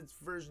pad that's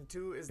version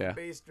 2 is Yeah. the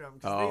bass drum.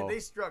 'Cause Oh. they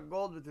struck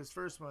gold with this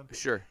first one.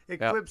 Sure. It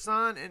Yep. clips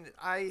on, and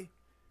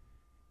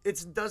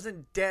it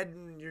doesn't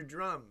deaden your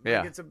drum.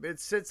 Yeah. Like it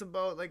sits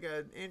about like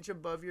an inch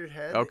above your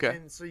head. Okay.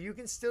 And so you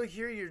can still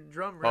hear your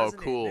drum Oh, resonate.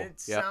 cool. And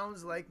it Yep.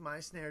 sounds like my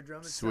snare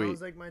drum. It Sweet.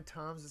 sounds like my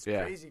toms. It's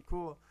Yeah. crazy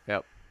cool.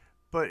 Yep.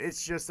 But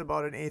it's just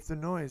about an eighth of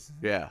noise.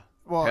 Yeah.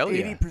 Well, Hell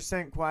yeah.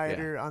 80%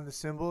 quieter on the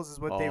cymbals is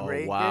what they Oh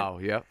rate wow.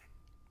 it. Yep.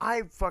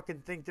 I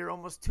fucking think they're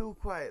almost too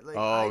quiet. Like,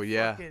 Oh, I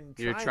yeah. fucking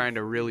You're try trying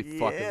to really yeah,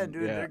 fucking-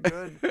 dude, yeah. they're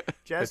good.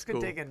 Jess That's can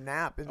cool. take a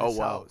nap in Oh, this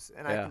wow. house,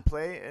 and I Yeah. can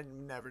play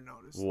and never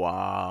notice.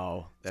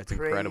 Wow. That's It's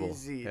incredible.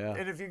 crazy. Yeah.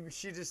 And if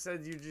she just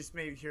said you just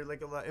maybe hear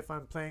like a lot. If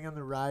I'm playing on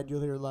the ride,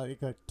 you'll hear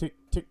like a tick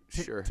tick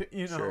tick. Sure. tick,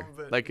 you know, Sure.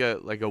 but Like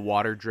a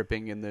water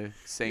dripping in the you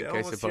sink, I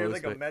almost suppose. hear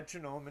like a but-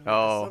 metronome and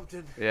Oh.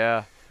 something.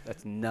 Yeah.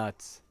 That's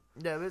nuts.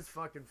 Yeah, but it's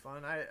fucking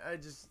fun.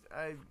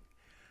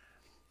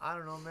 I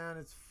don't know, man.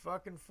 It's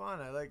fucking fun.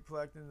 I like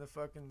collecting the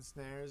fucking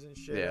snares and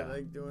shit. Yeah. I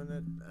like doing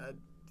it.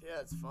 Yeah,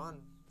 it's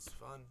fun. It's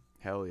fun.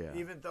 Hell yeah.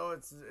 Even though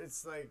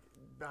it's like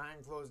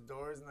behind closed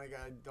doors and like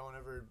I don't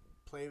ever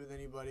play with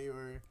anybody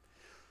or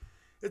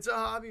it's a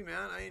hobby,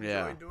 man. I enjoy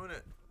Yeah. doing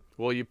it.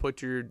 Well, you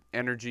put your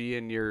energy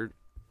and your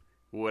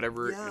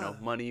whatever, Yeah.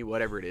 money,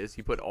 whatever it is.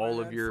 You put all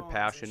My of your headphones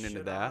passion and into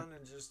shit that. on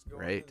and just go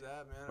right? into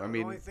that, man. I The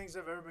mean- only things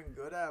I've ever been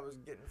good at was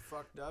getting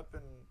fucked up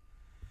and.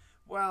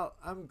 Well,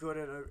 I'm good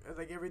at it.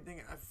 Like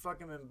everything, I've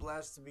fucking been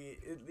blessed to be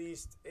at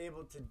least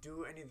able to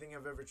do anything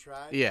I've ever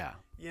tried. Yeah.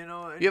 You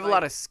know, and You have a like,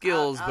 lot of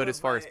skills, out but of as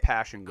far as my-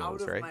 passion out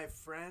goes, of right? my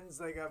friends,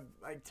 like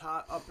I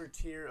taught upper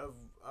tier of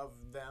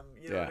them.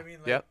 You know Yeah. what I mean?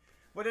 Like, Yep.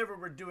 whatever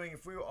we're doing,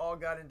 if we all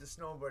got into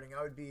snowboarding,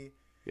 I would be,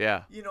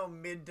 Yeah. you know,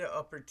 mid to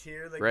upper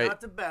tier, like Right.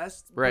 not the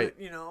best, Right.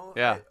 but you know,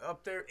 Yeah.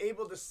 up there,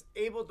 able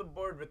to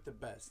board with the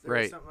best, or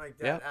Right. something like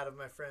that, Yep. out of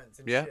my friends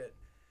and Yeah. shit.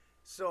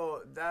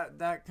 So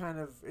that kind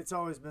of it's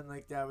always been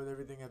like that with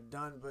everything I've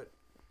done, but.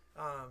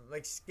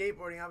 Like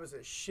skateboarding, I was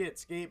a shit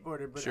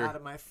skateboarder, but Sure. out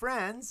of my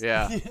friends,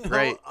 Yeah, you know,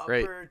 right,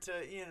 right. upper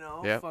to, you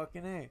know, Yep.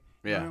 fucking A.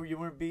 Yeah. You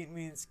weren't beating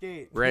me in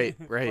skate. Right,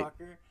 right.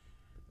 Fucker.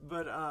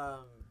 But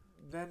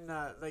then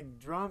like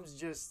drums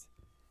just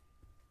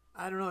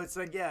I don't know, it's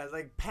like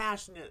like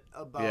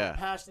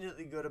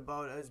passionately good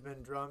about has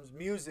been drums.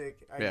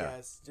 Music, I Yeah.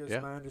 guess. Just Yeah.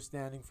 my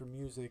understanding for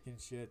music and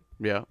shit.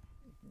 Yeah.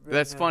 But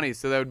That's then- funny.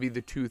 So that would be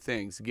the two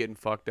things: getting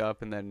fucked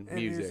up and then And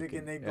music.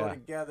 and they go yeah.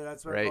 together.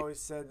 That's why Right. I've always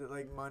said that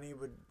like money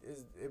would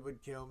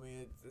kill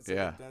me. It's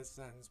Yeah. like a death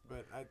sentence.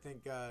 But I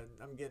think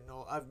I'm getting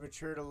old. I've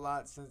matured a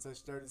lot since I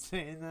started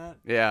saying that.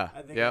 Yeah.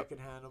 I think I Yep. can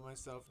handle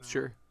myself now.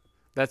 Sure.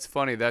 That's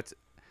funny. That's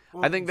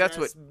Well, I think that's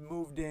Jess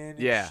moved in and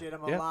Yeah. shit.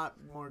 I'm Yep. a lot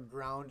more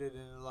grounded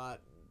and a lot.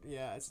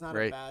 Yeah, it's not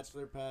Right. a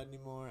bachelor pad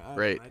anymore.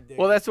 right. I dig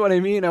Well, it. that's what I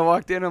mean. I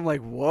walked in. I'm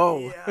like, whoa.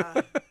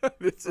 Yeah.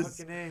 this is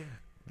Fucking A.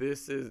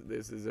 this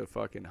is a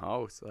fucking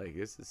house. Like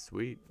this is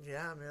sweet.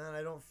 Yeah, man.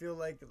 I don't feel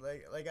like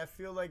I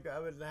feel like I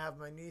would have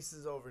my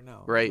nieces over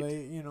now. Right. Like,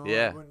 you know,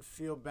 Yeah. I wouldn't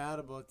feel bad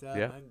about that.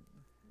 Yeah.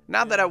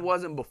 Not that I Yeah.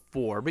 wasn't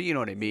before, but you know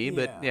what I mean.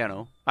 But Yeah. you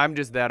know, I'm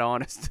just that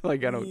honest.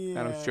 Like I don't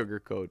Yeah.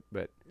 sugarcoat.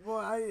 But Well,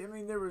 I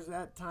mean, there was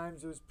at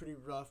times it was pretty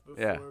rough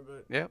before, Yeah.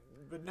 but Yep.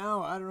 But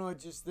now I don't know. It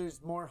just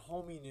there's more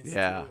hominess.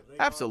 Yeah, to it. Like,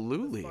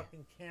 absolutely. The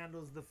fucking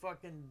candles, the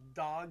fucking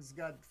dogs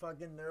got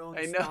fucking their own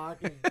I know.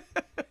 stocking.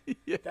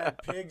 yeah.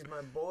 That pig's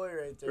my boy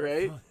right there.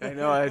 Right? I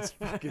know that's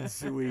fucking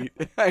sweet.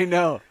 I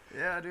know.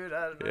 Yeah, dude.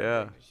 I don't know.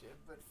 Yeah. Shit,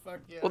 but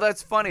fuck yeah. Well,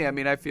 that's funny. I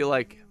mean, I feel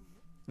like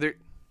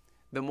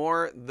the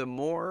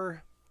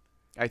more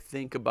I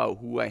think about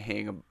who I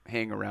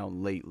hang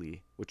around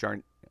lately, which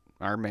aren't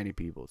many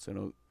people. So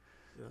no,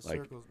 yeah, like,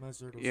 circles, my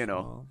circles. you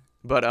know, small.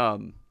 but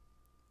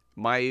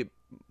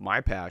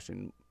my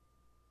passion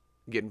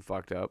getting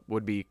fucked up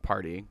would be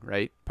partying,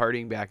 right?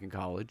 Partying back in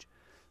college,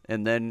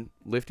 and then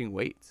lifting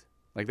weights.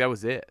 Like that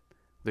was it.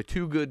 The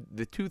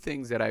two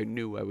things that I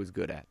knew I was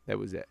good at. That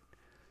was it.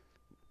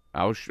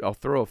 I'll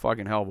throw a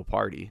fucking hell of a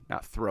party.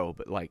 Not throw,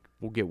 but like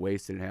we'll get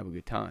wasted and have a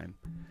good time.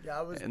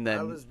 Yeah, I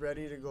then- was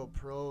ready to go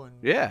pro and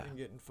Yeah. and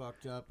getting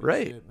fucked up and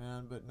Right. shit,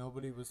 man. But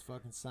nobody was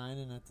fucking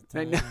signing at the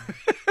I time.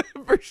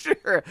 know. For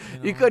sure.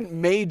 You know? couldn't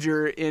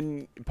major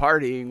in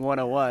partying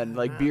 101,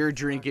 like Nah, beer fuck.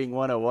 drinking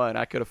 101.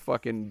 I could have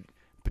fucking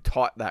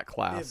taught that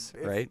class,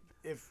 right?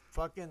 If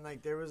fucking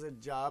like there was a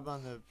job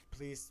on the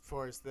police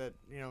force that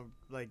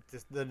like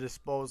the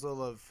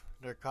disposal of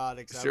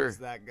narcotics, I Sure. was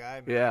that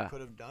guy. Man. Yeah. I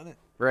could have done it.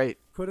 Right.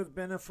 Could have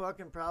been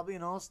probably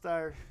an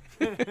all-star.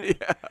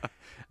 Yeah.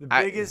 The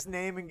I- biggest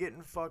name in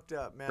getting fucked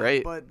up, man.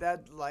 Right. But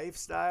that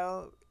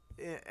lifestyle,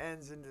 it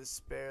ends in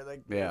despair.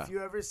 Like, Yeah. if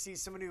you ever see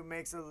somebody who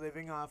makes a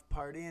living off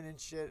partying and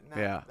shit, and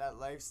Yeah. that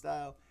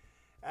lifestyle,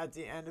 at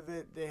the end of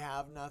it, they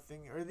have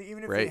nothing. Or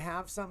even if Right. they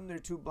have something, they're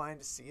too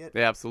blind to see it.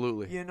 Yeah,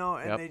 absolutely. You know,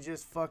 and Yep. they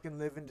just fucking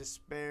live in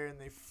despair, and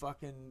they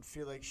fucking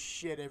feel like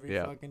shit every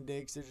Yeah. fucking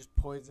day because they're just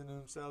poisoning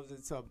themselves.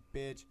 It's a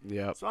bitch.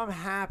 Yep. So I'm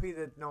happy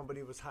that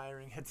nobody was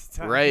hiring at the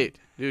time. Right.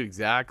 Dude,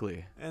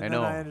 exactly. And I then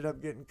know. I ended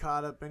up getting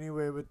caught up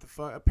anyway with the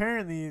fuck.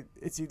 Apparently,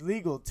 it's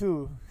illegal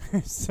too.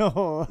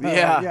 So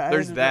Yeah, I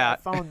there's ended up-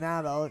 that. I found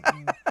that out.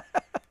 And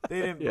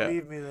they didn't Yeah.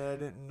 believe me that I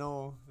didn't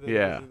know that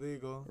Yeah, it was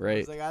illegal. I right.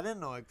 was like, I didn't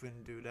know I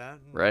couldn't do that.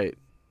 And Right.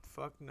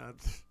 Fuck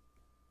nuts.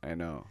 I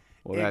know.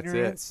 Well, that's it.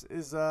 Ignorance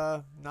is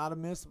not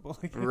admissible.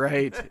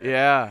 Right.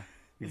 Yeah.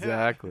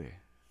 Exactly.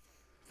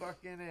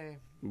 Fucking A.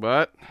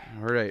 But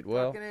all right.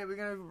 Well, Fucking A. We're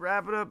gonna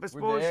wrap it up. I we're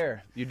suppose.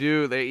 there. You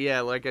do.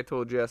 Yeah. Like I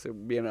told Jess, it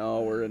would be an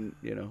hour, and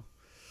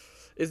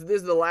this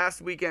is the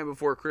last weekend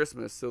before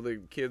Christmas, so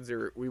the kids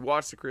we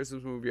watched the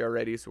Christmas movie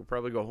already, so we'll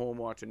probably go home,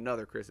 watch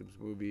another Christmas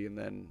movie, and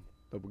then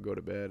we'll go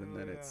to bed, and Oh,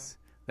 then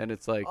yeah.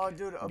 it's like Oh,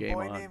 dude, A game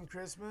Boy on. Named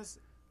Christmas.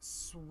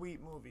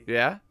 Sweet movie.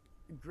 Yeah.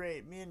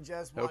 Great. Me and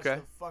Jess watched Okay.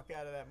 the fuck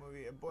out of that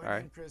movie. A Boy All right.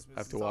 Named Christmas. I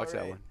have to It's watch that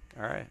alright.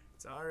 one. All right.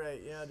 It's all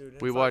right, yeah, dude.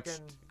 And We fucking-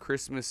 watched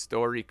Christmas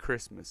Story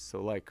Christmas,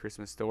 so like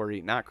Christmas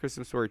Story, not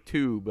Christmas Story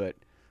 2, but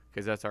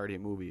because that's already a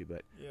movie,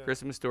 but yeah.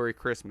 Christmas Story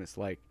Christmas,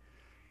 like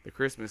the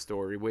Christmas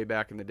Story way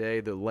back in the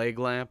day, the leg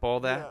lamp, all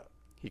that. Yeah.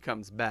 He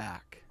comes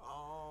back,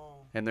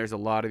 Oh. and there's a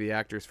lot of the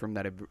actors from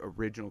that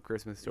original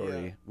Christmas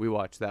Story. Yeah. We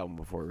watched that one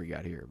before we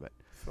got here, but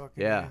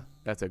Fucking yeah,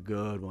 that's a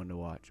good one to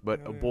watch.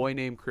 But Yeah, A yeah. Boy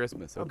Named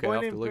Christmas. A Okay, Boy I'll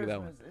have to Named look at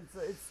that one.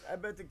 Christmas. It's. I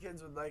bet the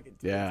kids would like it.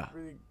 Too. Yeah. It's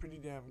really pretty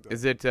damn good.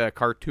 Is it a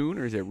cartoon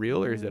or is it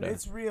real or is it a?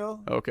 It's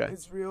real. Okay.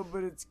 It's real,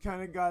 but it's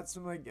kind of got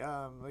some like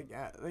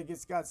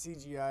it's got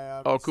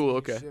CGI. Oh, cool, obviously, and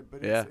okay. Shit,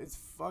 but Yeah. it's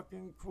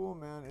fucking cool,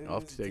 man. I'll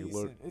have to take a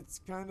look. decent. It's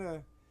kind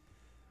of.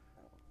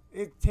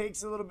 It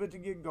takes a little bit to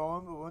get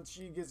going, but once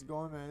she gets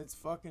going, man, it's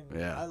fucking.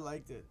 Yeah. I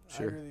liked it.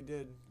 Sure. I really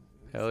did.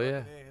 Hell Fucking yeah.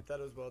 A, I thought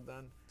it was well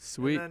done.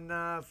 Sweet. And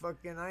then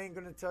fucking, I ain't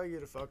gonna tell you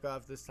to fuck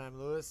off this time,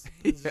 Lewis.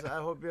 It's just,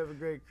 I hope you have a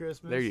great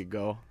Christmas. There you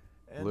go.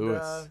 And,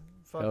 Lewis.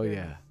 Hell Hell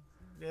yeah.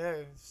 Yeah,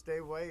 stay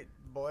white,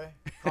 boy.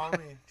 Call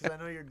me, because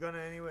I know you're gonna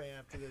anyway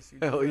after this. You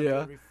Hell do it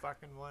yeah. Every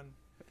fucking one.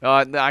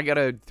 I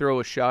gotta throw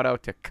a shout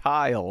out to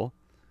Kyle,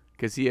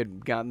 because he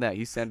had gotten that.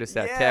 He sent us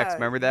that text.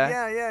 Remember that?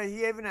 Yeah.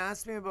 He even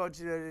asked me about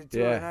you today, too.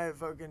 Yeah. And I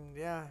fucking,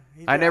 yeah.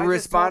 I never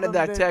just told responded him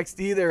that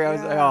text either. I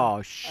was like, yeah. oh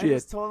I shit.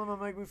 just told him, I'm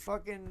like,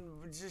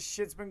 just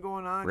shit's been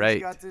going on.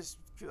 Right.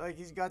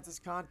 He's got this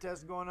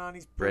contest going on.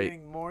 He's Right.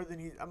 putting more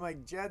than I'm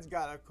like, Jed's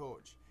got a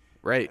coach.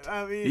 Right.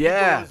 I mean,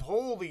 Yeah. he goes,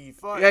 holy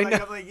fuck. Yeah, I I'm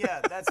know. like,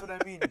 yeah, that's what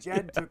I mean.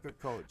 Jed took a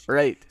coach.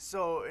 Right.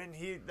 So, and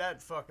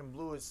that fucking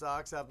blew his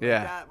socks up. Like,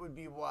 Yeah. that would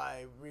be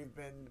why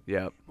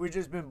Yep. we've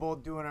just been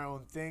both doing our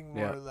own thing,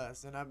 more Yeah. or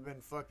less. And I've been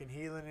fucking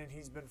healing, and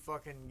he's been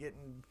fucking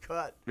getting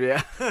cut.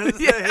 Yeah. It's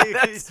yeah. like,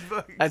 That's he's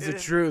fucking the getting-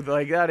 truth.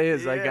 Like that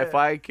is like if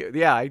I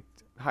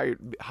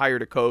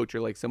hired a coach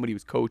or like somebody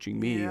was coaching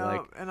me Yeah,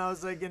 like and I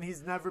was like, and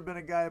he's never been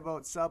a guy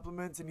about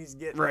supplements, and he's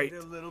getting Right.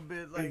 a little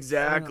bit like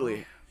exactly. I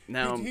don't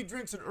Now know. He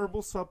drinks an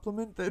herbal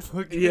supplement that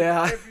fucking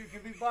Yeah.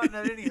 can be bought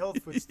at any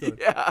health food store.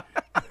 yeah.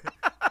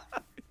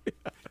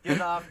 Get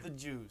off the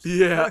juice.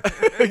 Yeah,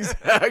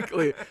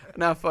 exactly.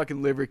 Not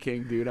fucking Liver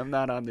King, dude. I'm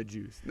not on the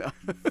juice. No.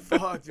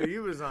 Fuck, dude, he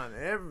was on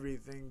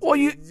everything. Dude. Well,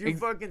 Did you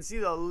fucking see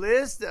the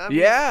list? I mean,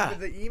 Yeah.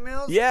 The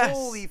emails? Yes.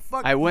 Holy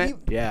fuck. I went,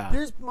 yeah.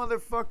 There's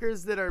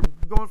motherfuckers that are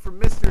going for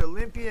Mr.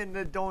 Olympia and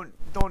that don't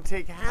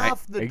take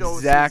half the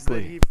doses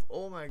that he...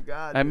 Oh, my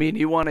God. I mean,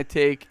 you want to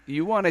take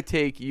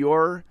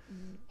your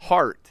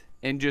heart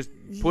and just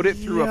put it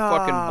through a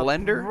fucking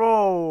blender?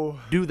 Bro.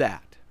 Do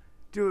that.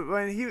 Dude,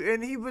 when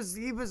he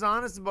was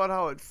honest about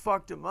how it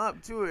fucked him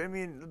up too. I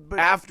mean, but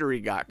After he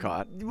got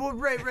caught. well,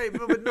 right,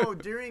 but no,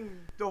 during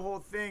the whole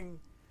thing,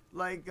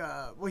 like,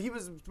 when he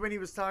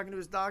was talking to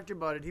his doctor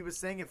about it, he was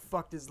saying it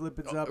fucked his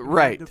lipids up.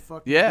 Right. To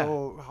fucking Yeah.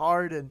 go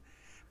hard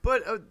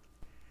but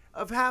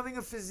of having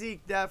a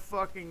physique that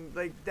fucking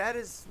that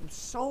is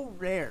so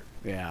rare.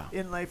 Yeah.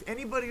 In life,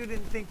 anybody who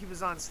didn't think he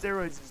was on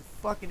steroids is a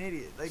fucking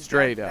idiot. Like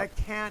Straight up.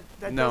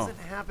 That No. doesn't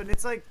happen.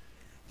 It's like,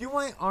 do you know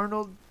why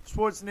Arnold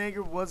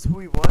Schwarzenegger was who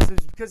he was? It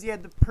was because he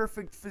had the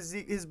perfect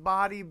physique. His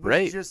body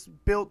was just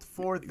built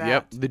for that.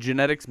 Yep. The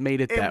genetics made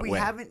it and that we way.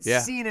 haven't Yeah.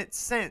 seen it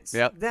since.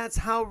 Yep. That's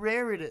how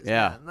rare it is,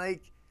 Yeah. man.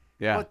 Like,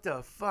 Yeah. what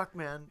the fuck,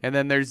 man? And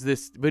then there's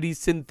this, but he's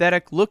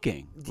synthetic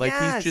looking. Like,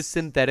 Yes. he's just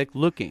synthetic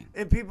looking.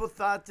 And people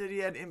thought that he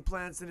had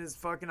implants in his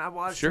fucking... I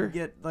watched Sure. him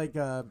get, like,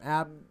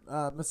 ab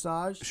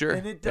massage. Sure.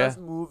 And it does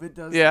Yeah. move. It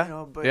does, Yeah. you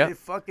know. But Yeah. it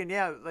fucking,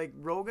 like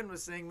Rogan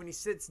was saying, when he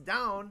sits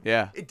down,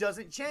 Yeah. it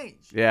doesn't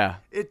change. Yeah.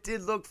 It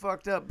did look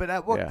fucked up, but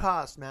at what Yeah.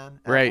 cost, man?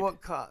 At Right.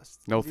 what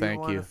cost? No, do thank you.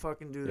 Want you. to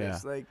fucking do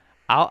this? Like,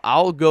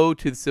 I'll go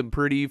to some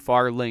pretty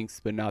far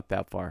lengths, but not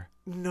that far.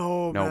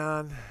 no, Nope.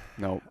 man.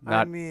 No, I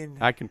not. mean,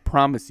 I can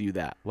promise you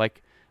that.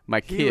 Like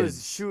my he was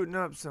kids. shooting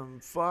up some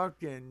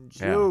fucking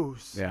Yeah.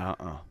 juice. Yeah.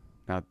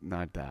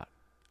 Not that.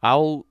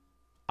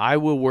 I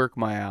will work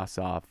my ass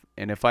off,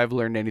 and if I've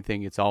learned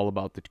anything, it's all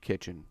about the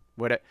kitchen.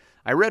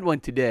 I read one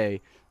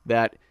today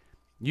that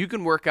you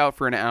can work out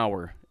for an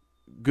hour.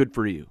 Good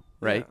for you,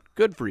 right? Yeah.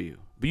 Good for you.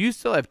 But you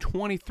still have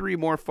 23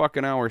 more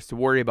fucking hours to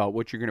worry about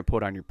what you're going to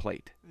put on your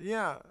plate.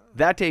 Yeah.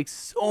 That takes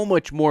so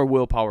much more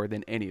willpower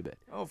than any of it.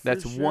 Oh, for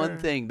That's sure. one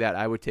thing that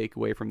I would take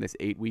away from this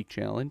 8-week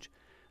challenge,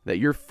 that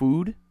your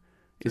food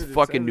is Dude, it's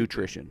fucking everything.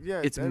 nutrition. Yeah,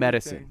 it's it's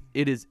medicine. everything.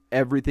 It is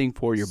everything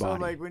for your So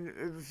body. like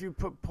if you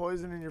put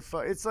poison in your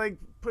it's like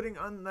putting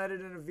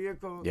unleaded in a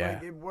vehicle. Yeah.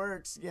 Like it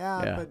works.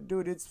 Yeah, Yeah. but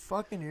dude, it's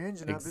fucking your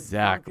engine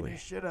Exactly. up.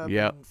 It's fucking your shit up.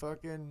 Yep. And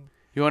fucking.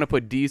 You want to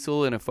put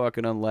diesel in a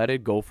fucking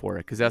unleaded? Go for it,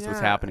 because that's what's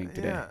Yeah, happening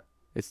today. yeah.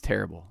 It's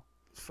terrible.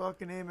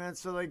 Fucking A, man.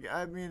 So like,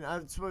 I mean,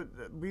 that's what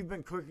we've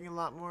been cooking a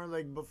lot more.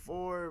 Like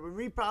before,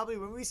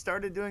 when we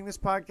started doing this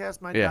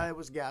podcast, my Yeah. diet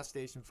was gas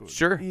station food.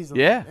 Sure.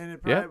 Easily. Yeah. And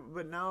it Yeah. probably,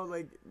 but now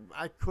like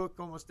I cook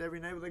almost every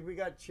night. Like we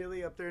got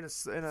chili up there in a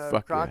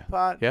Fuck crock yeah.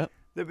 pot Yep.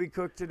 that we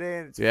cooked today,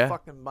 and it's Yeah.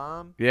 fucking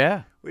bomb.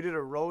 Yeah. We did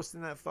a roast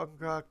in that fucking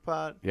crock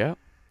pot. Yeah.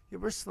 Yeah,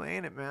 we're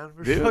slaying it, man.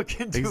 We're Dude,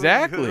 fucking doing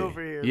exactly. good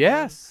over here.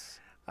 Yes.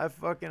 Man.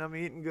 I'm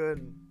eating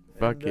good.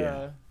 Fuck and,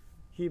 yeah.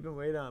 Keeping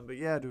weight on, but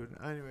yeah, dude.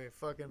 Anyway,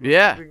 fucking.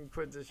 Yeah. We can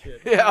quit this shit.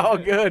 Yeah. All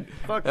good.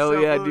 Fuck Hell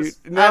yourself, yeah, Louis.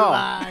 dude. No.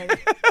 I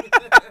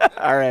lied.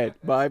 All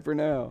right. Bye for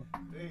now.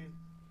 Peace.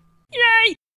 Yay!